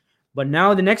 But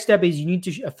now the next step is you need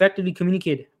to effectively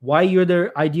communicate why you're the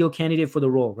ideal candidate for the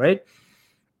role, right?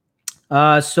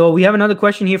 So we have another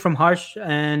question here from Harsh,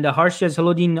 and Harsh says,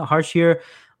 hello, Dean. Harsh here.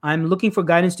 I'm looking for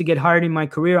guidance to get hired in my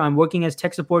career. I'm working as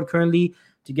tech support currently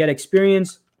to get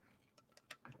experience.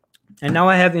 And now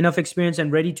I have enough experience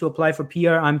and ready to apply for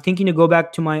PR. I'm thinking to go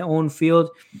back to my own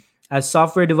field as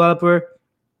software developer,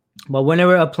 but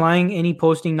whenever applying any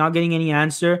posting, not getting any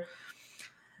answer,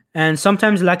 and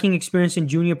sometimes lacking experience in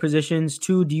junior positions.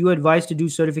 Too, do you advise to do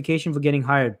certification for getting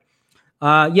hired?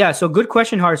 Yeah, so good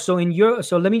question, Harsh. So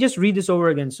let me just read this over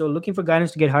again. So looking for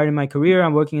guidance to get hired in my career.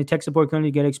 I'm working in tech support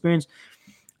currently to get experience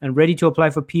and ready to apply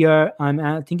for PR.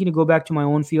 I'm thinking to go back to my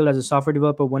own field as a software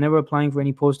developer whenever applying for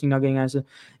any posting, not getting answer.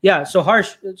 Yeah, so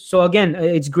Harsh, so again,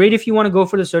 it's great if you want to go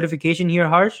for the certification here,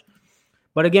 Harsh.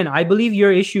 But again, I believe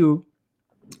your issue,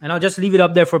 and I'll just leave it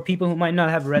up there for people who might not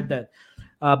have read that.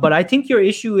 But I think your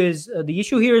issue is, the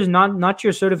issue here is not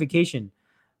your certification.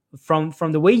 From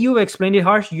the way you explained it,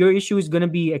 Harsh, your issue is going to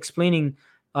be explaining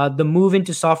the move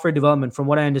into software development, from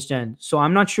what I understand. So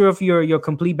I'm not sure of your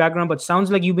complete background, but sounds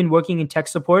like you've been working in tech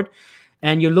support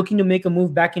and you're looking to make a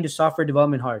move back into software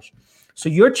development, Harsh. So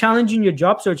your challenge in your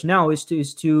job search now is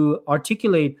to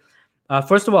articulate,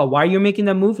 first of all, why you're making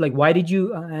that move. Like, why did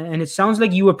you, and it sounds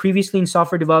like you were previously in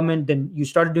software development, then you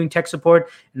started doing tech support,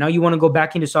 and now you want to go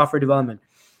back into software development.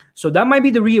 So that might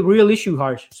be the real issue,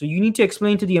 Harsh. So you need to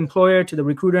explain to the employer, to the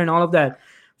recruiter, and all of that.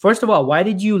 First of all, why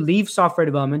did you leave software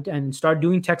development and start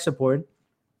doing tech support?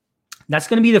 That's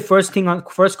going to be the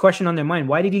first question on their mind.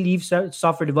 Why did he leave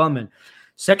software development?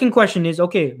 Second question is,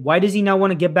 okay, why does he now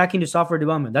want to get back into software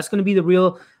development? That's going to be the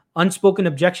real unspoken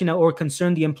objection or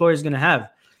concern the employer is going to have.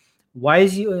 Why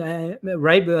is he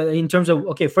right in terms of,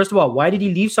 okay, first of all, why did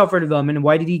he leave software development and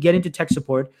why did he get into tech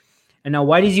support? And now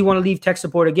why does he want to leave tech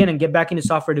support again and get back into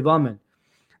software development?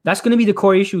 That's going to be the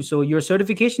core issue. So your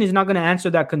certification is not going to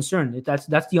answer that concern. That's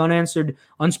the unanswered,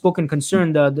 unspoken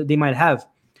concern that they might have.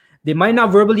 They might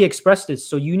not verbally express this.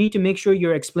 So you need to make sure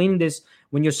you're explaining this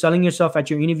when you're selling yourself at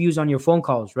your interviews, on your phone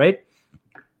calls, right?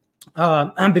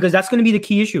 Because that's going to be the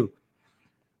key issue.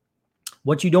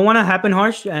 What you don't want to happen,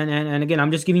 Harsh, and again, I'm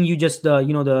just giving you just the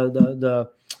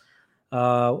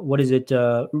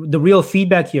the real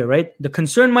feedback here, right? The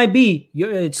concern might be,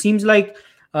 it seems like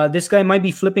this guy might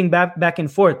be flipping back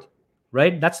and forth,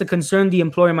 right? That's the concern the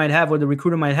employer might have or the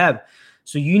recruiter might have.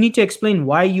 So you need to explain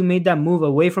why you made that move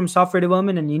away from software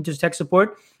development and into tech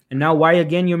support, and now why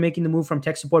again you're making the move from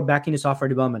tech support back into software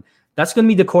development. That's going to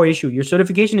be the core issue. Your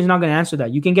certification is not going to answer that.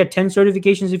 You can get 10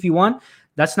 certifications if you want.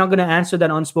 That's not going to answer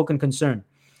that unspoken concern.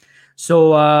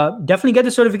 So definitely get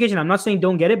the certification. I'm not saying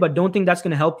don't get it, but don't think that's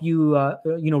going to help you,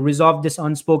 resolve this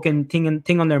unspoken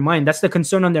thing on their mind. That's the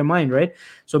concern on their mind, right?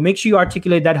 So make sure you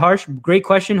articulate that, Harsh. Great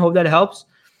question. Hope that helps.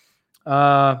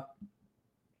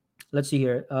 Let's see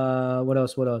here. What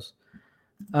else?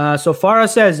 So Farah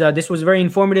says, this was very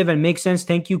informative and makes sense.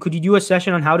 Thank you. Could you do a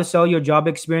session on how to sell your job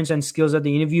experience and skills at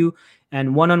the interview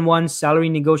and one-on-one salary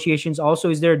negotiations? Also,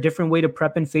 is there a different way to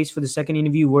prep and face for the second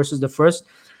interview versus the first?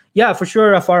 Yeah, for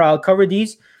sure, Farah. I'll cover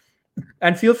these.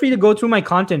 And feel free to go through my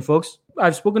content, folks.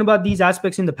 I've spoken about these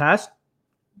aspects in the past,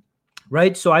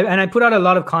 right? So I put out a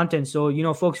lot of content.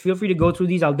 So, folks, feel free to go through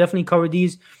these. I'll definitely cover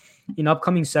these in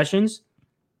upcoming sessions.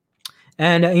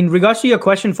 And in regards to your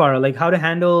question, Farah, like how to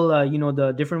handle,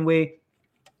 the different way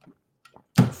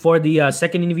for the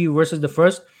second interview versus the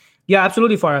first. Yeah,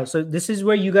 absolutely, Farah. So this is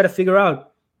where you got to figure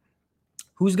out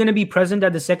who's going to be present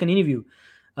at the second interview.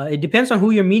 It depends on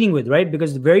who you're meeting with, right?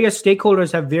 Because the various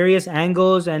stakeholders have various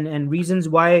angles and reasons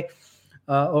why,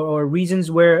 or reasons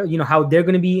where, how they're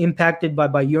going to be impacted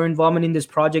by your involvement in this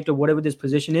project or whatever this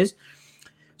position is.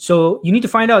 So you need to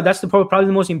find out. That's probably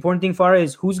the most important thing, Farah,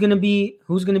 is who's going to be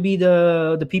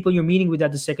the people you're meeting with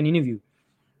at the second interview.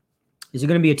 Is it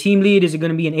going to be a team lead? Is it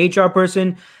going to be an HR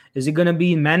person? Is it going to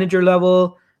be manager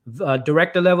level,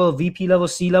 director level, VP level,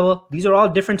 C level? These are all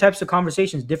different types of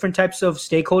conversations, different types of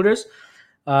stakeholders,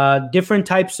 different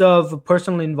types of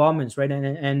personal involvements, right?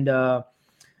 And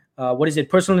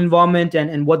personal involvement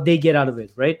and what they get out of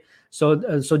it, right? So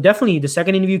definitely the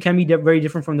second interview can be very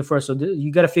different from the first. So you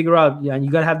got to figure out, and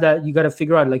you got to have that. You got to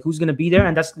figure out like who's going to be there,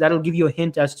 and that'll give you a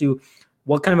hint as to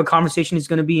what kind of a conversation it's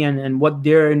going to be and what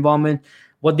their involvement,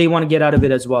 what they want to get out of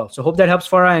it as well. So hope that helps,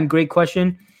 Farah, and great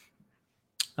question.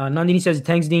 Nandini says,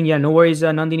 thanks, Dean. Yeah, no worries,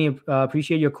 Nandini.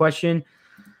 Appreciate your question.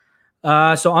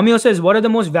 So Amil says, what are the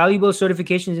most valuable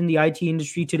certifications in the IT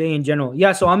industry today in general?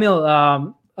 Yeah, so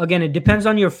Amil, again, it depends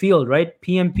on your field, right?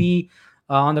 PMP,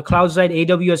 on the cloud side,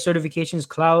 AWS certifications,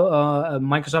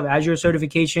 Microsoft Azure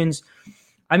certifications.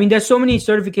 I mean, there's so many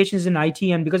certifications in IT,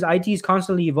 and because IT is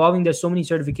constantly evolving, there's so many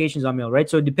certifications, Amil, right?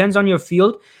 So it depends on your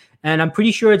field, and I'm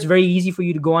pretty sure it's very easy for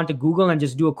you to go onto Google and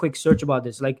just do a quick search about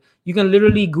this. Like you can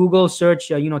literally Google search,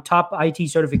 top IT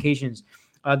certifications.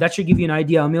 That should give you an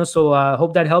idea, Amil. So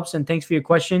hope that helps, and thanks for your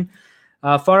question.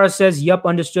 Farah says, "Yup,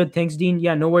 understood. Thanks, Dean."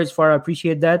 Yeah, no worries, Farah.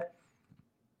 Appreciate that.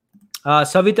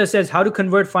 Savita says, how to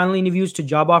convert final interviews to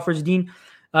job offers, Dean.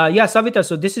 Yeah, Savita.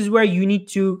 So this is where you need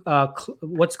to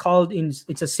what's called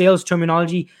it's a sales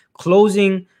terminology,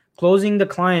 closing the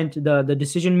client, the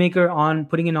decision maker on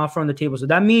putting an offer on the table. So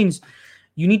that means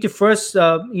you need to first,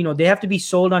 they have to be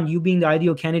sold on you being the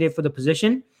ideal candidate for the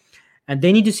position. And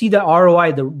they need to see the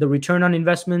ROI, the return on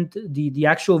investment, the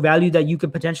actual value that you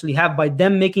could potentially have by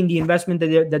them making the investment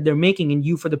that they're making in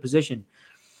you for the position.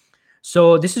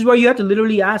 So this is where you have to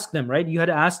literally ask them, right? You had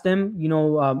to ask them,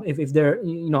 if they're,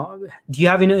 do you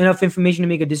have enough information to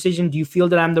make a decision? Do you feel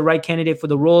that I'm the right candidate for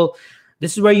the role?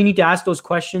 This is where you need to ask those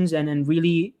questions and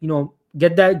really,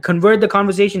 convert the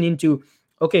conversation into,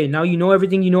 okay, now you know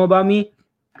everything you know about me.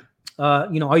 Are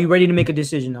you ready to make a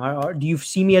decision? Or do you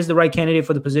see me as the right candidate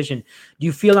for the position? Do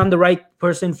you feel I'm the right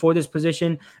person for this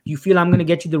position? Do you feel I'm going to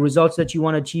get you the results that you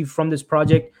want to achieve from this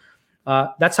project?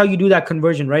 That's how you do that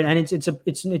conversion, right? And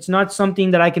it's not something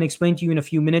that I can explain to you in a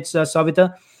few minutes,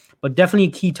 Savita, but definitely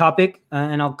a key topic,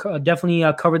 and I'll definitely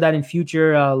cover that in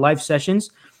future live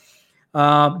sessions.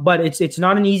 But it's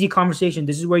not an easy conversation.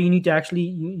 This is where you need to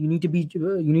actually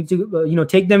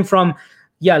take them from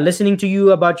listening to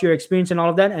you about your experience and all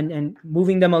of that, and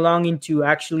moving them along into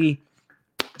actually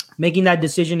making that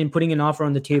decision and putting an offer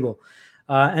on the table.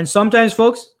 And sometimes,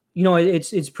 folks,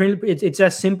 it's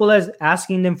as simple as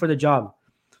asking them for the job.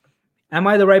 Am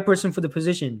I the right person for the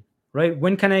position? Right?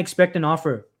 When can I expect an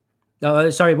offer?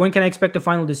 When can I expect a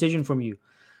final decision from you?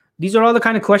 These are all the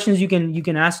kind of questions you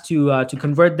can ask to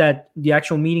convert the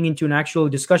actual meeting into an actual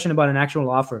discussion about an actual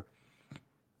offer.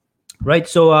 Right.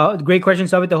 So great question,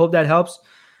 Savit. I hope that helps.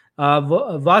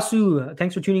 Vasu,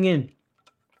 thanks for tuning in.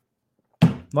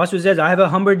 Vasu says, I have a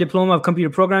Humber diploma of computer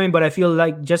programming, but I feel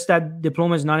like just that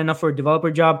diploma is not enough for a developer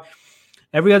job.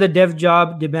 Every other dev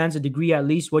job demands a degree at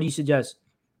least. What do you suggest?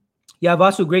 Yeah,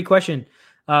 Vasu, great question.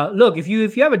 Look, if you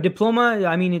have a diploma,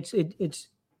 I mean, it's.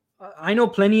 I know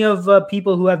plenty of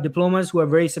people who have diplomas who are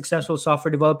very successful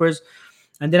software developers,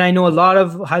 and then I know a lot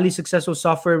of highly successful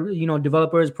software,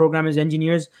 developers, programmers,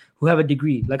 engineers who have a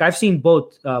degree. Like I've seen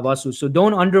both, Vasu. So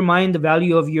don't undermine the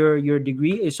value of your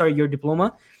degree. Your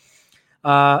diploma.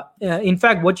 In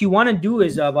fact, what you want to do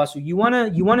is, Vasu, you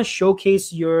want to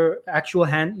showcase your actual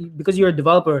hand because you're a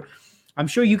developer. I'm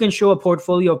sure you can show a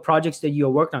portfolio of projects that you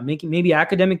have worked on, making maybe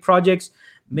academic projects,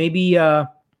 maybe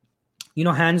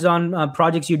hands-on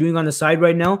projects you're doing on the side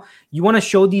right now. You want to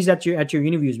show these at your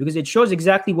interviews because it shows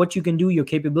exactly what you can do, your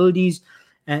capabilities,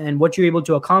 and what you're able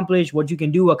to accomplish, what you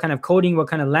can do, what kind of coding, what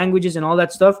kind of languages, and all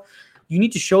that stuff. You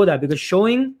need to show that because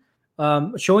showing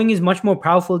is much more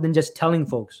powerful than just telling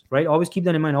folks, right? Always keep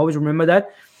that in mind. Always remember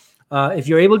that. If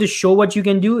you're able to show what you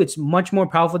can do, it's much more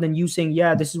powerful than you saying,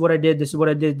 yeah, this is what I did, this is what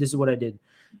I did, this is what I did.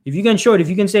 If you can show it, if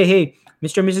you can say, hey,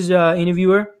 Mr. and Mrs.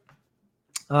 Interviewer,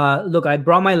 look, I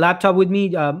brought my laptop with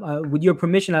me. With your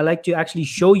permission, I'd like to actually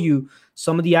show you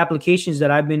some of the applications that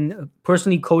I've been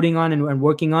personally coding on and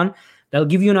working on. That'll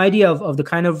give you an idea of the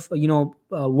kind of,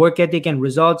 work ethic and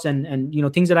results and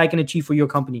things that I can achieve for your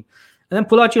company. And then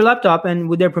pull out your laptop and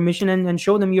with their permission and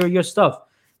show them your stuff.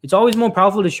 It's always more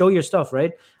powerful to show your stuff,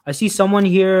 right? I see someone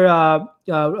here,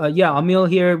 Amil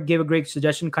here gave a great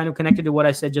suggestion, kind of connected to what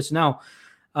I said just now.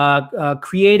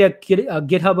 Create a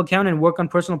GitHub account and work on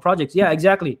personal projects. Yeah,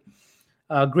 exactly.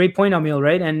 Great point, Amil,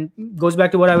 right? And goes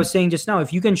back to what I was saying just now.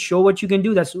 If you can show what you can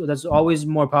do, that's always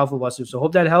more powerful, Vasu. So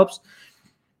hope that helps.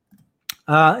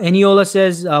 Eniola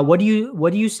says, what do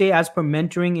you say as per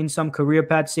mentoring in some career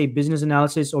paths, say business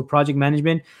analysis or project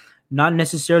management, not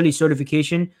necessarily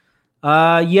certification?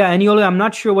 Eniola, I'm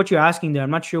not sure what you're asking there.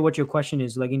 I'm not sure what your question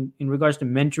is, like in regards to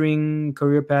mentoring,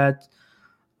 career path.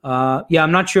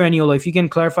 I'm not sure, Eniola. If you can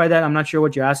clarify that, I'm not sure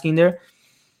what you're asking there.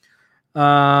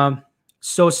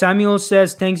 So Samuel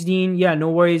says, thanks, Dean. Yeah,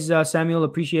 no worries, Samuel.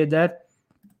 Appreciate that.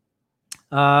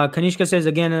 Kanishka says,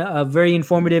 again, a very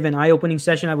informative and eye-opening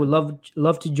session. I would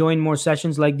love to join more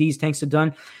sessions like these. Thanks a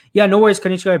ton. Yeah, no worries,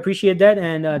 Kanishka. I appreciate that.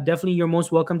 And definitely you're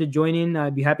most welcome to join in.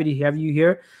 I'd be happy to have you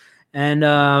here. And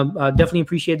definitely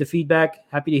appreciate the feedback.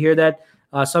 Happy to hear that.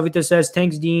 Savita says,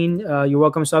 thanks, Dean. You're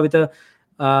welcome, Savita.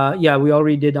 We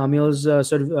already did Amil's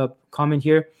comment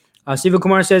here. Siva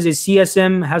Kumar says, is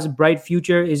CSM has a bright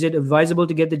future? Is it advisable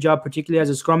to get the job, particularly as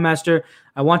a Scrum Master?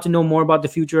 I want to know more about the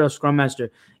future of Scrum Master.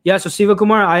 Yeah, so Siva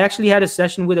Kumar, I actually had a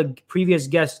session with a previous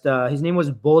guest. His name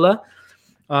was Bola.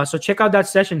 So check out that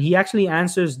session. He actually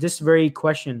answers this very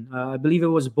question. I believe it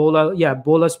was Bola. Yeah,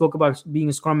 Bola spoke about being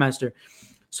a Scrum Master.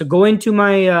 So go into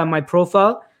my my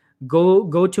profile,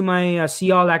 go to my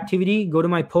see all activity, go to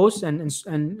my posts and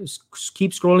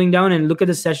keep scrolling down and look at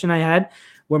the session I had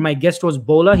where my guest was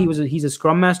Bola. He's a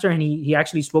Scrum Master and he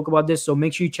actually spoke about this. So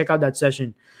make sure you check out that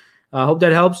session. Hope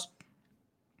that helps.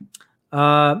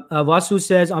 Vasu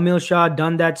says, Amil Shah,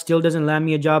 done that, still doesn't land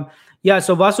me a job. Yeah,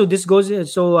 so Vasu, this goes.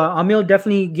 So Amil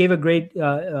definitely gave a great,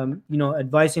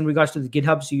 advice in regards to the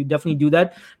GitHub. So you definitely do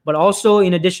that. But also,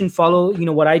 in addition, follow,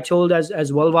 what I told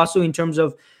as well, Vasu, in terms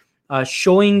of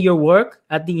showing your work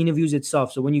at the interviews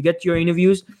itself. So when you get to your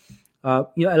interviews,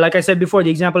 like I said before, the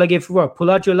example I gave for work,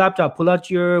 pull out your laptop, pull out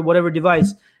your whatever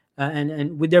device,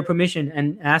 and with their permission,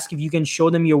 and ask if you can show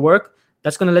them your work.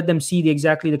 That's going to let them see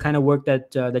exactly the kind of work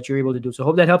that you're able to do. So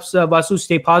hope that helps, Vasu.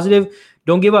 Stay positive.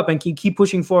 Don't give up and keep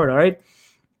pushing forward, all right?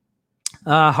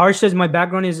 Harsh says, my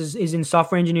background is in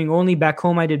software engineering only. Back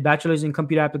home, I did bachelor's in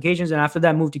computer applications. And after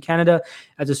that, moved to Canada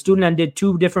as a student and did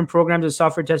 2 different programs of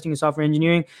software testing and software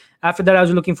engineering. After that, I was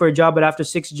looking for a job, but after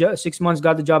 6 months,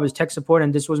 got the job as tech support.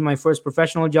 And this was my first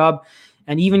professional job.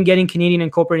 And even getting Canadian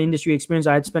and corporate industry experience,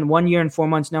 I had spent 1 year and 4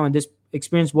 months now. And this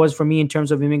experience was for me in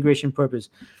terms of immigration purpose.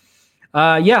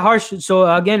 Harsh.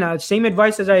 So again, same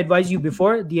advice as I advised you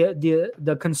before.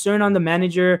 The concern on the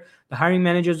manager, the hiring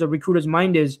managers, the recruiter's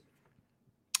mind is,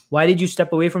 why did you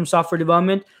step away from software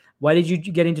development? Why did you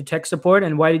get into tech support?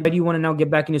 And why do you want to now get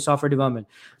back into software development?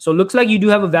 So it looks like you do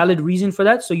have a valid reason for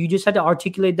that. So you just had to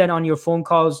articulate that on your phone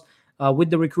calls with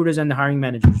the recruiters and the hiring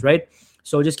managers, right?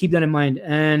 So just keep that in mind.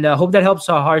 And hope that helps,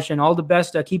 Harsh. And all the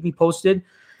best. Keep me posted.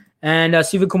 And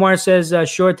Siva Kumar says,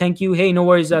 sure, thank you. Hey, no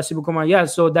worries, Siva Kumar. Yeah,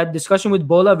 so that discussion with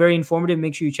Bola, very informative.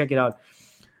 Make sure you check it out.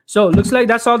 So looks like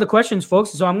that's all the questions, folks.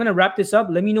 So I'm going to wrap this up.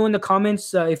 Let me know in the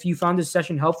comments if you found this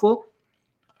session helpful.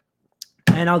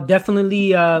 And I'll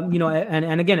definitely,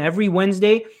 and again, every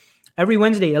Wednesday,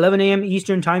 11 a.m.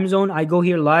 Eastern time zone, I go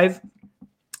here live.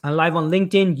 I'm live on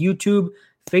LinkedIn, YouTube,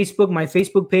 Facebook, my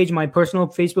Facebook page, my personal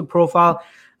Facebook profile.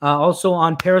 Also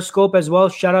on Periscope as well.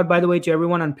 Shout out, by the way, to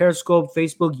everyone on Periscope,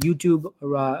 Facebook, YouTube,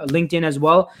 LinkedIn as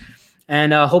well.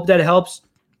 And hope that helps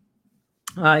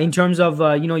in terms of,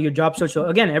 your job search. So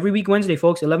again, every week, Wednesday,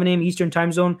 folks, 11 a.m. Eastern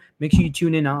time zone. Make sure you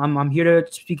tune in. I'm here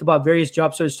to speak about various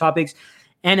job search topics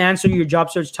and answer your job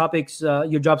search topics,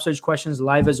 your job search questions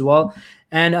live as well.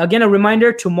 And again, a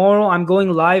reminder, tomorrow I'm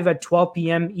going live at 12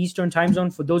 p.m. Eastern time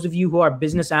zone. For those of you who are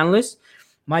business analysts,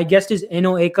 my guest is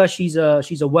Eno Eka.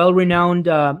 She's a well-renowned,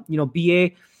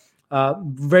 BA,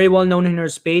 very well known in her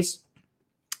space,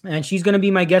 and she's going to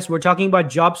be my guest. We're talking about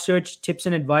job search tips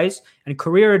and advice and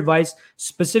career advice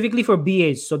specifically for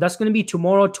BAs. So that's going to be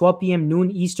tomorrow, 12 p.m. noon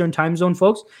Eastern time zone,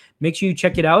 folks. Make sure you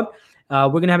check it out.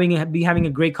 We're going to be having a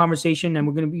great conversation, and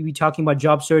we're going to be talking about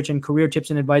job search and career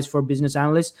tips and advice for business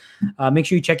analysts. Make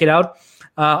sure you check it out.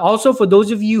 Also, for those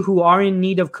of you who are in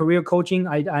need of career coaching,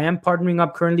 I am partnering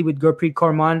up currently with Gurpreet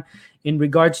Kaur in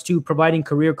regards to providing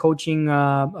career coaching,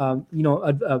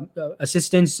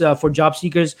 assistance for job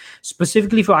seekers,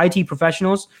 specifically for IT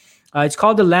professionals. It's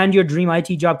called the Land Your Dream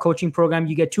IT Job Coaching Program.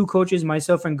 You get 2 coaches,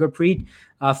 myself and Gurpreet,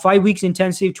 5 weeks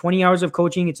intensive, 20 hours of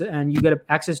coaching. And you get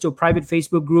access to a private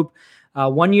Facebook group,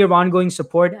 1 year of ongoing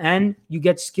support, and you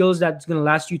get skills that's going to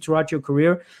last you throughout your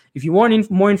career. If you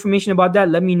want more information about that,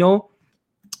 let me know.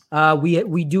 We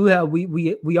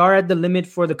are at the limit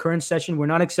for the current session. We're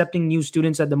not accepting new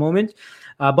students at the moment,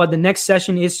 but the next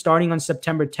session is starting on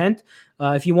September 10th.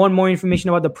 If you want more information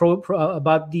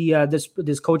about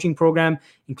this coaching program,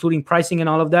 including pricing and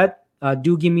all of that,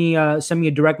 do send me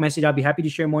a direct message. I'll be happy to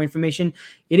share more information.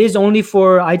 It is only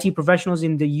for IT professionals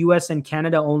in the US and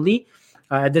Canada only.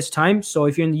 At this time. So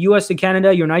if you're in the US and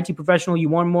Canada, you're an IT professional, you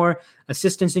want more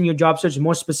assistance in your job search,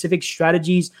 more specific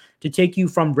strategies to take you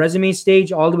from resume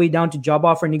stage all the way down to job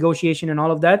offer negotiation and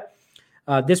all of that.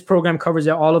 This program covers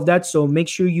all of that. So make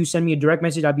sure you send me a direct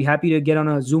message. I'd be happy to get on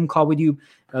a Zoom call with you,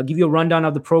 give you a rundown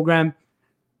of the program.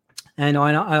 And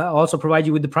I also provide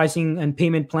you with the pricing and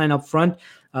payment plan up front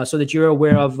so that you're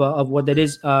aware of what that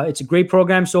is. It's a great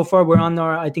program so far. We're on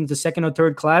I think the 2nd or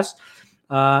 3rd class.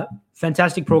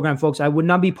 Fantastic program, folks. I would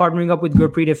not be partnering up with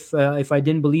Gurpreet if I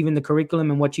didn't believe in the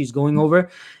curriculum and what she's going over.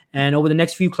 And over the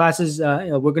next few classes,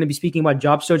 we're going to be speaking about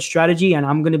job search strategy, and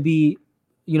I'm going to be,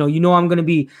 I'm going to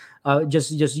be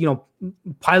just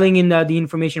piling in the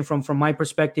information from my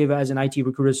perspective as an IT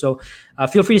recruiter. So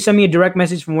feel free to send me a direct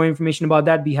message for more information about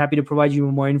that. Be happy to provide you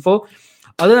with more info.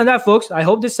 Other than that, folks, I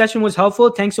hope this session was helpful.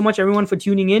 Thanks so much, everyone, for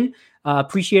tuning in.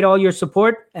 Appreciate all your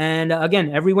support. And again,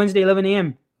 every Wednesday, 11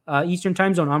 a.m. Eastern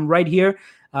time zone, I'm right here.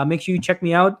 Make sure you check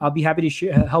me out. I'll be happy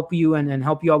to help you and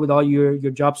help you out with all your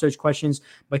job search questions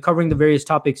by covering the various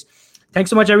topics. Thanks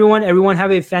so much, everyone. Everyone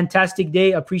have a fantastic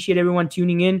day. Appreciate everyone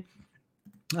tuning in.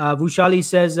 Vushali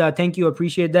says, thank you.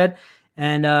 Appreciate that.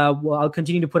 And I'll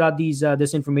continue to put out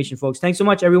this information, folks. Thanks so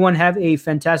much, everyone. Have a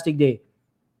fantastic day.